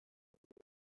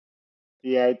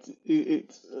 Yeah,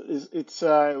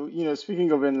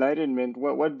 speaking of enlightenment,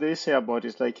 what they say about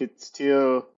it's like it's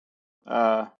still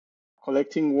uh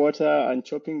collecting water and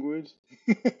chopping wood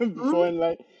before Hmm?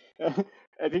 enlight.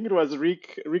 I think it was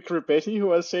Rick Repetti who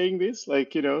was saying this.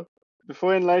 Like,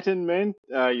 before enlightenment,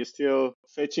 you're still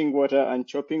fetching water and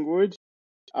chopping wood.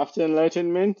 After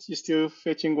enlightenment, you're still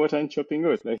fetching water and chopping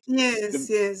wood. Like Yes,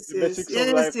 the yes, the yes, basics of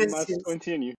yes, life yes, must yes.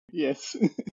 continue. Yes.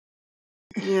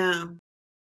 Yeah.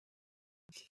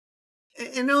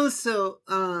 And also,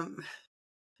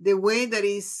 the way that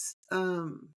is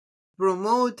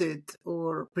promoted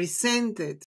or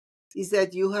presented is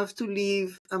that you have to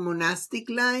live a monastic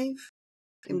life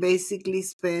and basically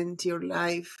spend your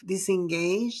life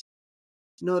disengaged.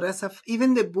 Not as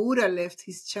even the Buddha left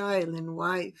his child and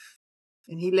wife,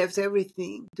 and he left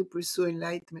everything to pursue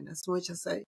enlightenment. As much as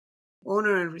I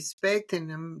honor and respect,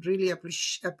 and I'm really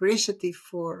appreciative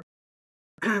for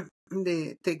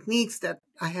the techniques that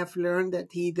I have learned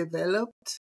that he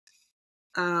developed.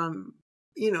 Um,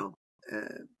 you know,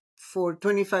 for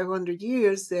 2,500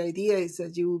 years, the idea is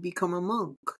that you become a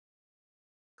monk.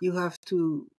 You have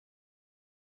to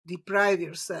deprive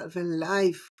yourself and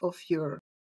life of your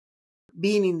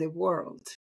being in the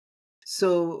world.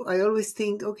 So I always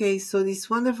think, okay, so this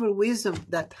wonderful wisdom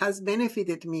that has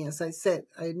benefited me, as I said,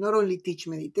 I not only teach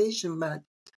meditation, but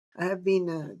I have been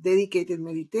a dedicated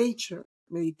meditator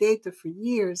for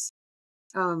years.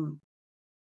 How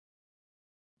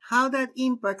that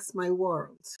impacts my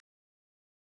world,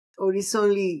 or is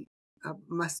only a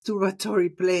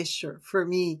masturbatory pleasure for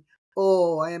me?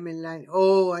 Oh, I am enlightened.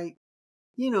 Oh,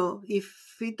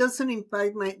 if it doesn't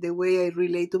impact the way I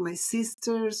relate to my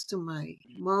sisters, to my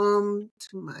mom,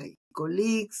 to my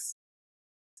colleagues,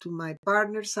 to my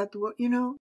partners at work,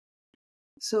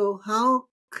 So how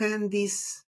can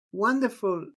this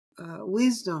wonderful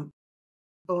wisdom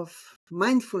of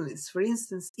mindfulness, for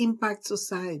instance, impact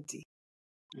society?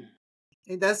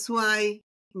 And that's why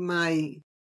my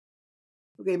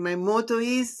motto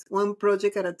is one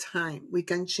project at a time. We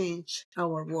can change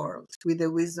our world with the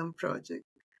Wisdom Project.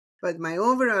 But my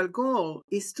overall goal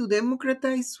is to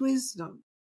democratize wisdom,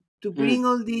 to bring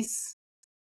all these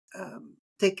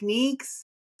techniques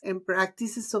and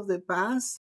practices of the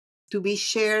past to be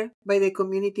shared by the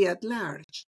community at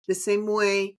large. The same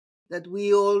way that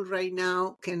we all right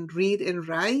now can read and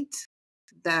write,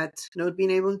 that not being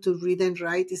able to read and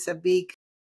write is a big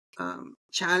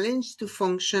challenge to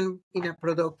function in a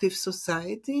productive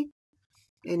society.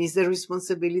 And it's the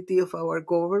responsibility of our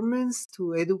governments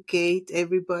to educate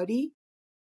everybody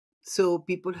so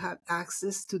people have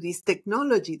access to this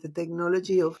technology, the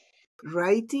technology of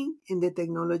writing and the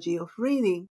technology of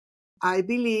reading. I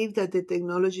believe that the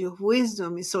technology of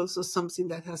wisdom is also something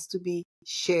that has to be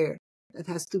shared, that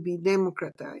has to be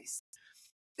democratized.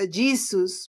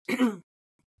 Jesus,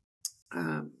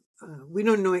 we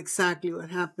don't know exactly what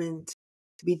happened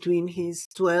between his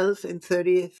 12th and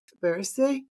 30th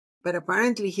birthday, but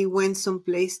apparently he went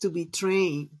someplace to be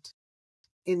trained.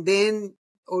 And then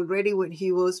already when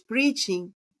he was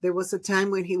preaching, there was a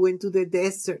time when he went to the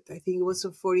desert. I think it was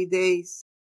for 40 days.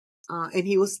 And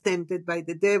he was tempted by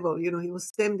the devil. He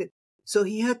was tempted. So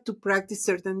he had to practice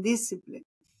certain discipline.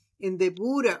 And the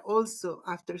Buddha also,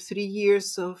 after 3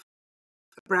 years of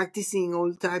practicing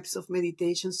all types of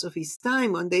meditations of his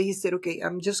time, one day he said, okay,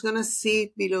 I'm just going to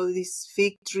sit below this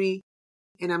fig tree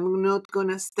and I'm not going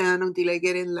to stand until I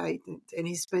get enlightened. And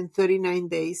he spent 39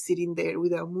 days sitting there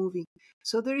without moving.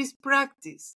 So there is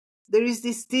practice. There is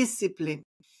this discipline.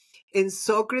 And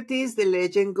Socrates, the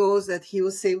legend goes that he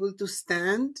was able to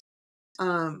stand,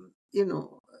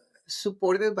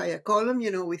 supported by a column,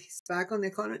 with his back on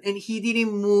the column. And he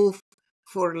didn't move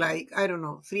for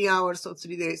 3 hours or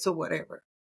 3 days or whatever.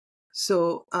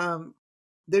 So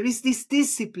there is this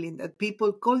discipline that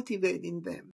people cultivate in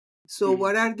them. So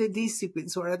what are the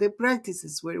disciplines? What are the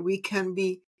practices where we can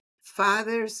be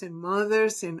fathers and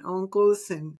mothers and uncles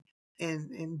and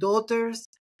daughters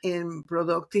and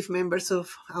productive members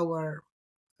of our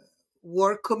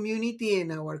work community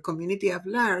and our community at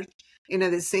large, and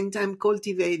at the same time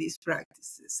cultivate these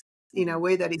practices in a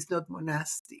way that is not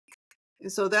monastic.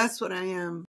 And so that's what I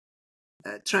am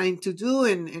trying to do,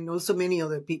 and also many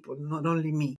other people, not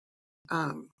only me,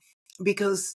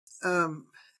 because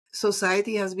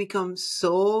society has become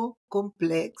so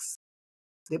complex.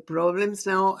 The problems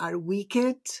now are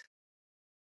wicked,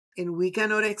 and we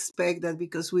cannot expect that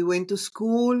because we went to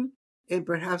school and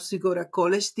perhaps we got a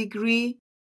college degree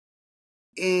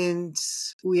and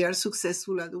we are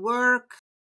successful at work,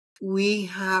 we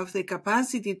have the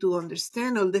capacity to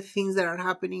understand all the things that are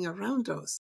happening around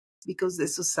us, because the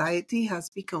society has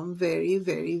become very,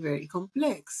 very, very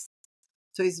complex.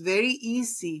 So it's very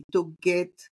easy to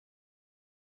get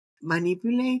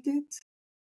manipulated.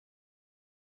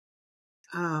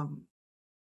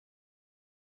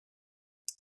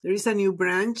 There is a new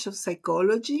branch of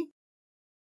psychology.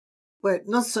 Well,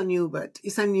 not so new, but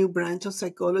it's a new branch of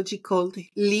psychology called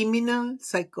liminal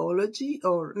psychology,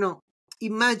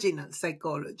 imaginal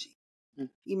psychology.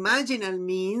 Imaginal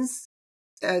means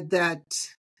that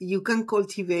you can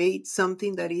cultivate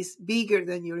something that is bigger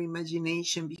than your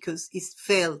imagination because it's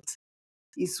felt.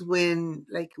 It's when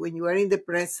you are in the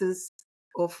presence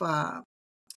of a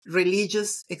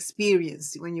religious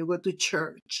experience, when you go to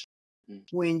church,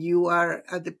 when you are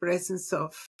at the presence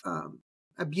of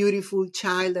a beautiful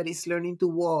child that is learning to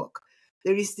walk.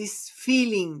 There is this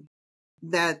feeling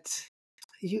that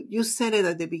you said it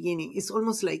at the beginning. It's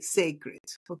almost like sacred,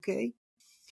 okay?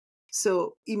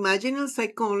 So imaginal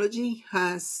psychology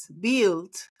has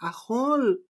built a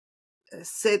whole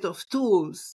set of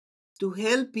tools to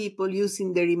help people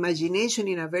using their imagination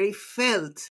in a very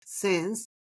felt sense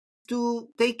to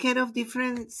take care of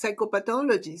different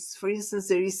psychopathologies. For instance,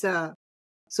 there is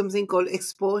something called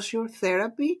exposure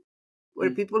therapy,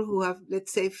 where people who have,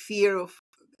 let's say, fear of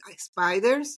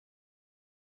spiders,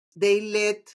 they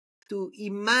let to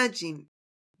imagine,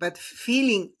 but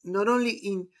feeling not only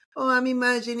I'm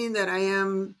imagining that I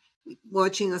am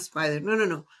watching a spider.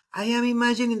 No. I am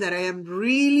imagining that I am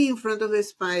really in front of the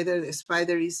spider. The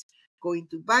spider is going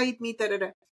to bite me.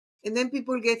 And then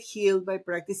people get healed by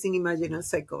practicing imaginal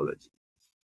psychology.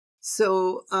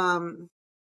 So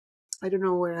I don't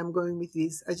know where I'm going with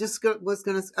this. I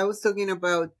was talking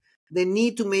about the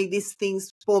need to make these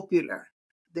things popular.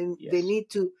 The need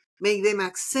to make them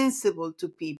accessible to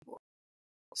people.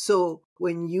 So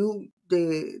when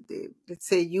let's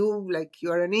say you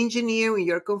are an engineer, when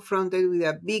you're confronted with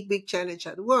a big challenge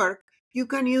at work, you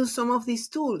can use some of these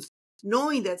tools,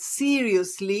 knowing that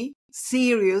seriously,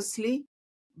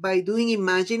 by doing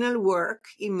imaginal work,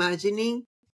 imagining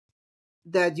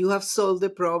that you have solved the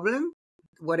problem,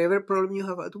 whatever problem you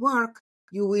have at work,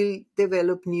 you will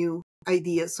develop new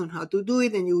ideas on how to do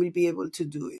it, and you will be able to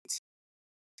do it.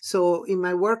 So in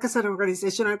my work as an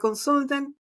organizational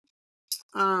consultant,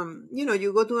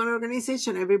 you go to an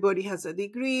organization, everybody has a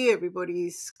degree, everybody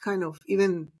is kind of,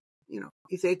 even,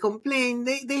 if they complain,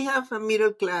 they have a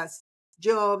middle class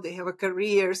job, they have a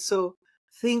career, so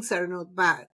things are not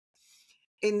bad.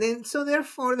 And then, so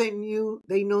therefore they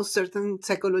know certain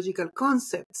psychological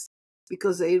concepts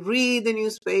because they read the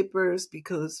newspapers,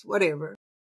 because whatever.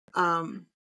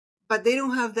 But they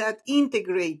don't have that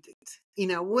integrated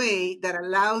in a way that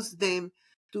allows them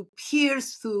to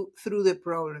pierce through the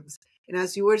problems. And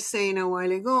as you were saying a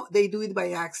while ago, they do it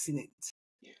by accident.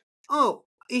 Oh,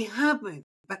 it happened,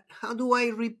 but how do I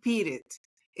repeat it?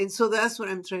 And so that's what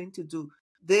I'm trying to do.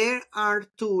 There are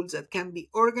tools that can be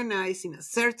organized in a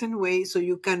certain way so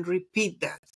you can repeat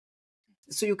that.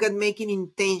 So you can make it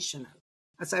intentional.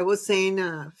 As I was saying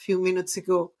a few minutes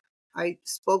ago, I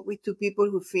spoke with 2 people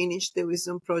who finished the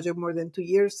Wisdom Project more than 2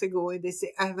 years ago, and they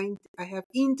say, I have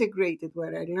integrated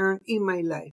what I learned in my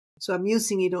life. So I'm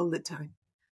using it all the time.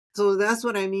 So that's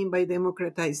what I mean by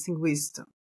democratizing wisdom.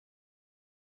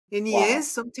 And Wow.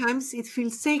 yes, sometimes it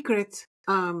feels sacred.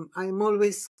 I'm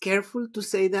always careful to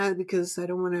say that because I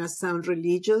don't want to sound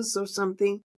religious or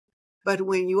something. But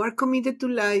when you are committed to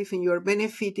life and you are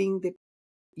benefiting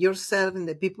yourself and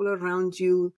the people around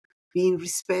you, being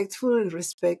respectful and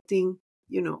respecting,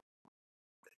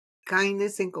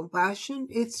 kindness and compassion,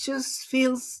 it just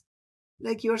feels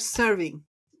like you're serving,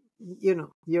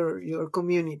 your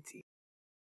community.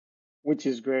 Which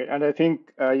is great. And I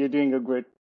think you're doing a great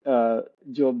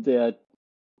job there,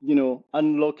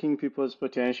 unlocking people's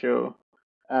potential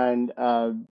and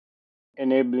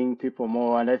enabling people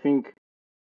more. And I think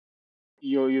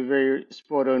you're very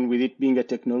spot on with it being a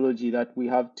technology that we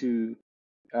have to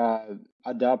uh,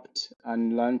 adapt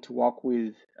and learn to work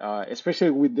with,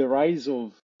 especially with the rise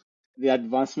of the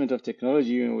advancement of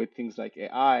technology, with things like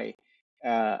AI.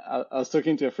 I was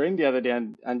talking to a friend the other day,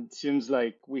 and it seems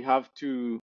like we have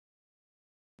to,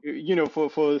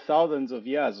 for thousands of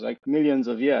years, like millions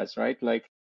of years, right? Like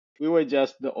we were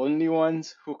just the only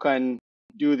ones who can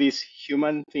do this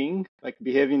human thing, like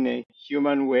behave in a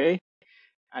human way.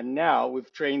 And now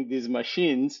we've trained these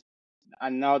machines,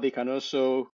 and now they can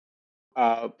also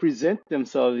present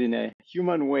themselves in a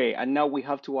human way. And now we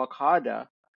have to work harder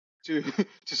to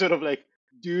to sort of like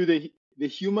do the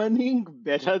human thing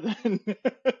better than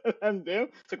than them.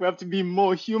 So we have to be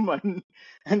more human,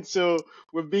 and so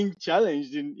we're being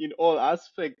challenged in all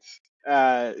aspects.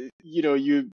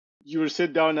 You will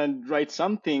sit down and write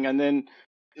something, and then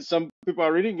some people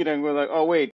are reading it and go like, "Oh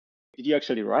wait, did you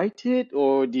actually write it,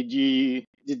 or did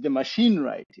the machine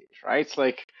write it?" Right? It's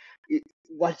like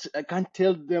what I can't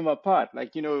tell them apart.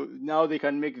 Like now they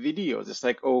can make videos. It's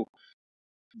like, oh,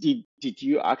 did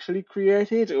you actually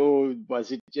create it, or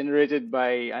was it generated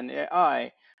by an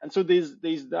AI? And so there's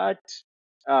that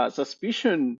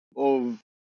suspicion of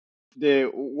the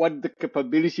what the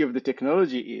capability of the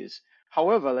technology is.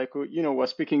 However, like we're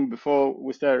speaking before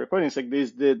we started recording, it's like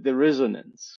there's the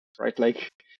resonance, right? Like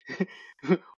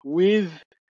with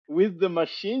with the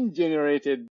machine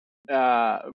generated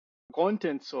uh,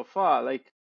 content so far, like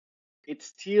it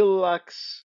still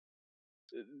lacks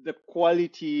the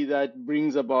quality that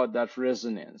brings about that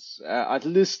resonance, at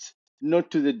least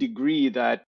not to the degree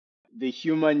that the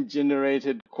human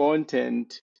generated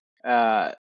content,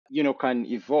 uh, can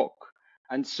evoke.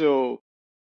 And so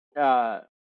uh,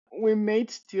 we may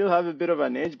still have a bit of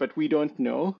an edge, but we don't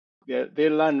know. They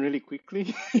learn really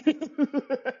quickly.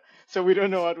 So we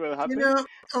don't know what will You happen. know,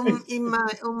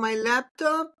 on my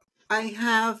laptop, I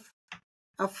have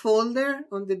a folder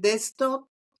on the desktop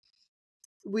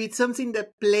with something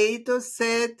that Plato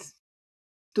said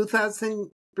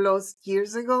 2000 plus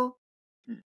years ago,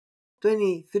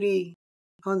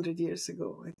 2300 years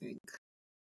ago, I think,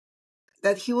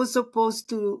 that he was opposed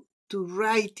to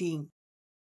writing.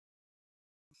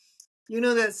 You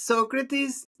know that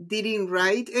Socrates didn't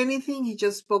write anything; he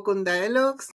just spoke on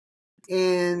dialogues.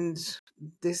 And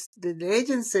the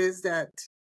legend says that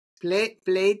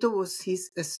Plato was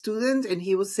a student, and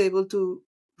he was able to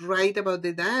write about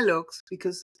the dialogues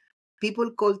because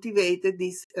people cultivated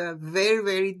these very,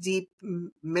 very deep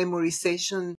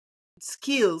memorization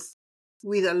skills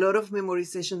with a lot of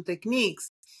memorization techniques.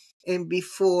 And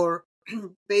before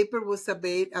paper was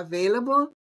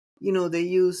available, they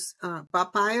used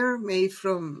papyrus made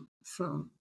from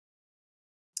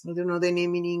I don't know the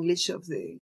name in English of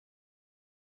the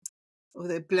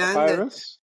plant that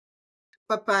Papyrus.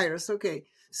 papyrus. Okay,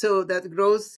 so that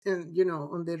grows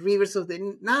on the rivers of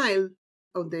the Nile,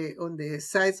 on the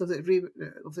sides of the river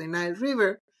of the Nile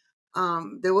River.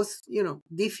 There was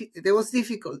there was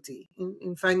difficulty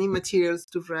in finding materials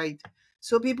to write,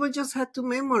 so people just had to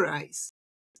memorize.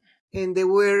 And there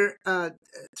were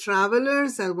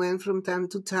travelers that went from town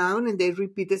to town, and they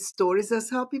repeated stories. That's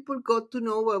how people got to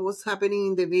know what was happening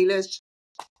in the village,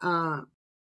 uh,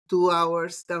 2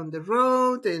 hours down the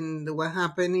road, and what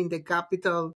happened in the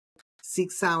capital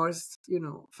 6 hours,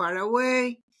 far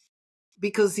away,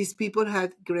 because these people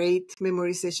had great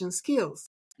memorization skills.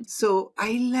 So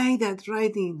I like that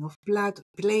writing of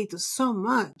Plato so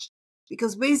much,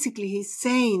 because basically he's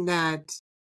saying that,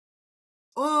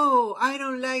 oh, I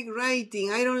don't like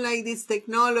writing, I don't like this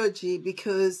technology,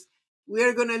 because we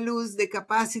are going to lose the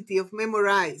capacity of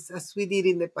memorize as we did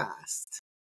in the past.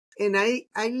 And I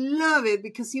love it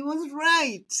because he was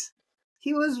right.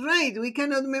 He was right. We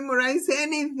cannot memorize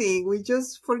anything. We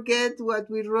just forget what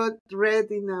we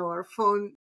read in our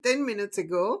phone 10 minutes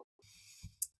ago.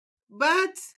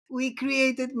 But we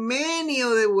created many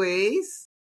other ways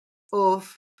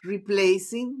of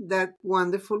replacing that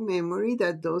wonderful memory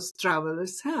that those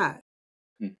travelers had.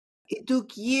 Hmm. It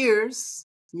took years,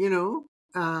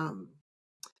 um,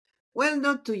 Well,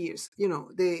 not 2 years.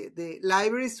 The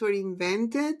libraries were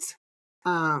invented.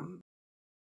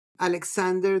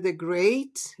 Alexander the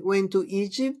Great went to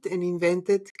Egypt and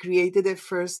created the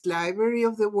first library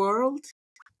of the world,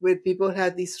 where people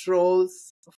had these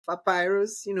rolls of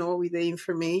papyrus, with the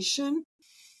information.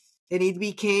 And it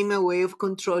became a way of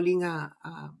controlling a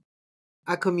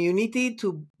community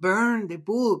to burn the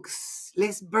books.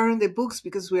 Let's burn the books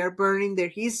because we are burning their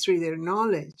history, their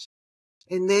knowledge.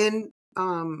 And then,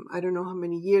 I don't know how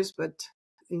many years, but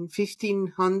in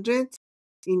 1500,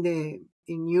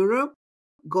 in Europe,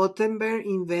 Gutenberg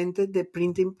invented the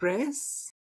printing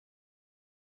press.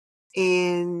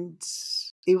 And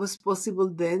it was possible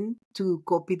then to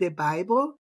copy the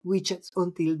Bible, which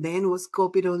until then was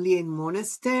copied only in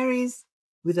monasteries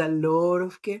with a lot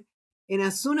of care. And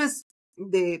as soon as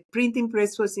the printing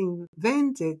press was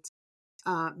invented,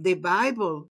 the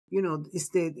Bible, is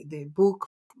the book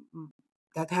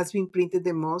that has been printed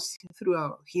the most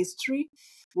throughout history,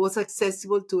 was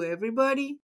accessible to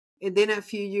everybody. And then a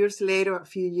few years, like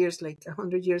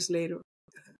 100 years later,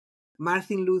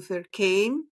 Martin Luther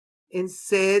came and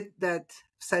said that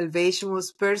salvation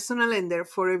was personal and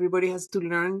therefore everybody has to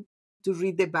learn to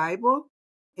read the Bible.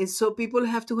 And so people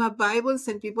have to have Bibles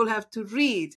and people have to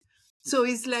read. So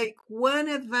it's like one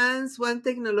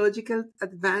technological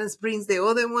advance brings the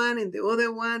other one and the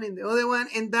other one and the other one.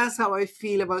 And that's how I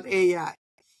feel about AI.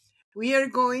 We are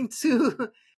going to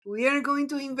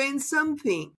invent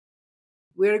something.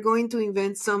 We are going to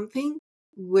invent something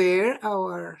where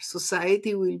our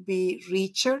society will be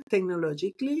richer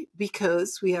technologically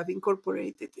because we have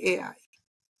incorporated AI.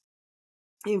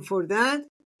 And for that,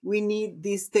 we need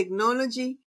this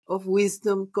technology of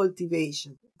wisdom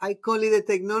cultivation. I call it the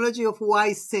technology of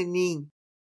wisening,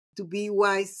 to be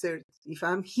wiser. If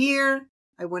I'm here,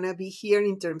 I want to be here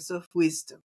in terms of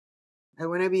wisdom. I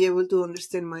want to be able to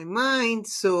understand my mind.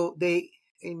 So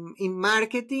in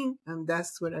marketing, and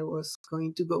that's where I was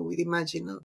going to go with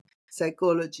imaginal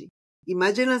psychology.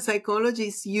 Imaginal psychology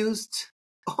is used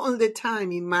all the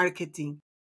time in marketing.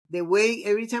 The way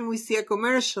every time we see a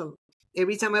commercial,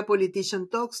 every time a politician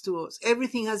talks to us,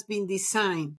 everything has been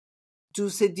designed to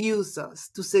seduce us,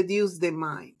 to seduce the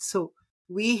mind. So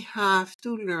we have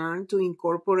to learn to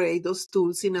incorporate those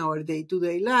tools in our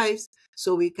day-to-day lives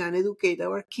so we can educate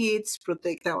our kids,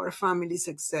 protect our families,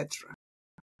 etc.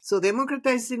 So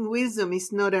democratizing wisdom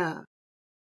is not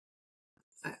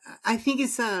I think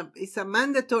it's a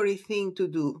mandatory thing to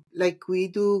do, like we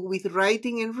do with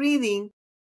writing and reading.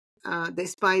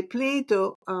 Despite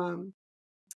Plato,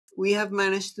 we have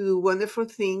managed to do wonderful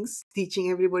things, teaching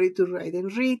everybody to write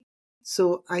and read.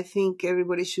 So I think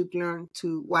everybody should learn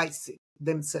to wise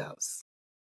themselves.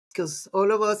 Because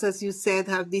all of us, as you said,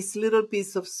 have this little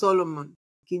piece of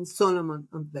King Solomon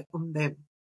on them.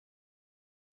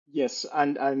 Yes,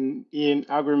 and I'm in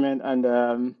agreement.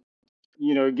 And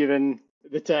given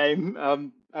the time,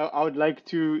 I would like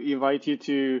to invite you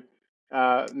to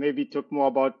maybe talk more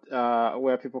about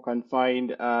where people can find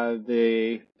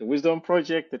the Wisdom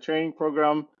Project, the training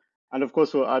program, and of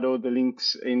course, we'll add all the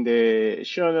links in the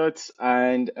show notes.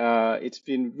 And it's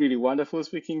been really wonderful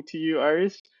speaking to you,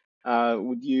 Iris.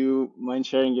 Would you mind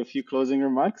sharing a few closing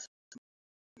remarks?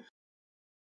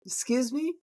 Excuse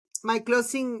me? My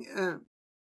closing...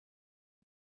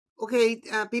 Okay,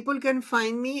 people can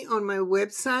find me on my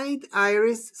website,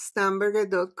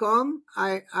 irisstammberger.com,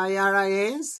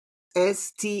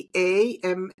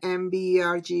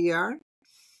 IRISSTAMMBERGER.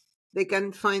 They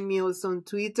can find me also on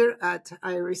Twitter at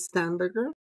Iris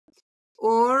Stammberger.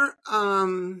 Or,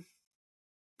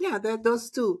 those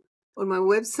two. On my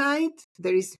website,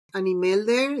 there is an email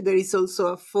there. There is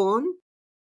also a phone.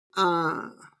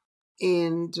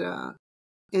 And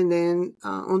then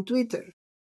on Twitter.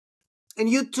 And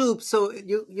YouTube. So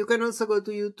you can also go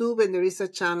to YouTube, and there is a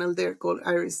channel there called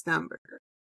Iris Stammberger.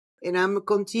 And I'm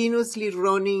continuously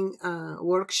running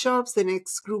workshops. The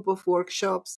next group of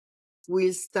workshops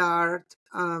will start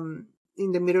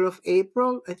in the middle of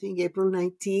April, I think April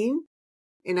 19.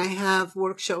 And I have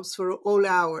workshops for all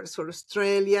hours for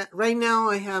Australia. Right now,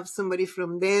 I have somebody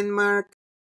from Denmark,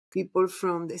 people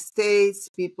from the States,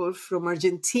 people from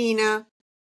Argentina.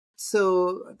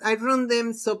 So I run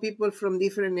them so people from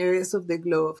different areas of the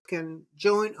globe can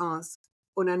join us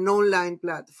on an online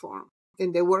platform.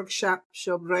 And the workshop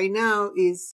right now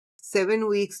is 7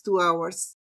 weeks, 2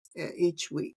 hours each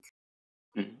week.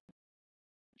 Mhm.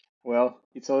 Well,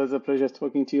 it's always a pleasure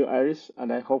talking to you, Iris,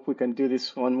 and I hope we can do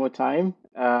this one more time.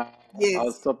 I'll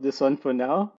Yes. stop this one for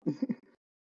now.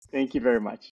 Thank you very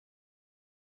much.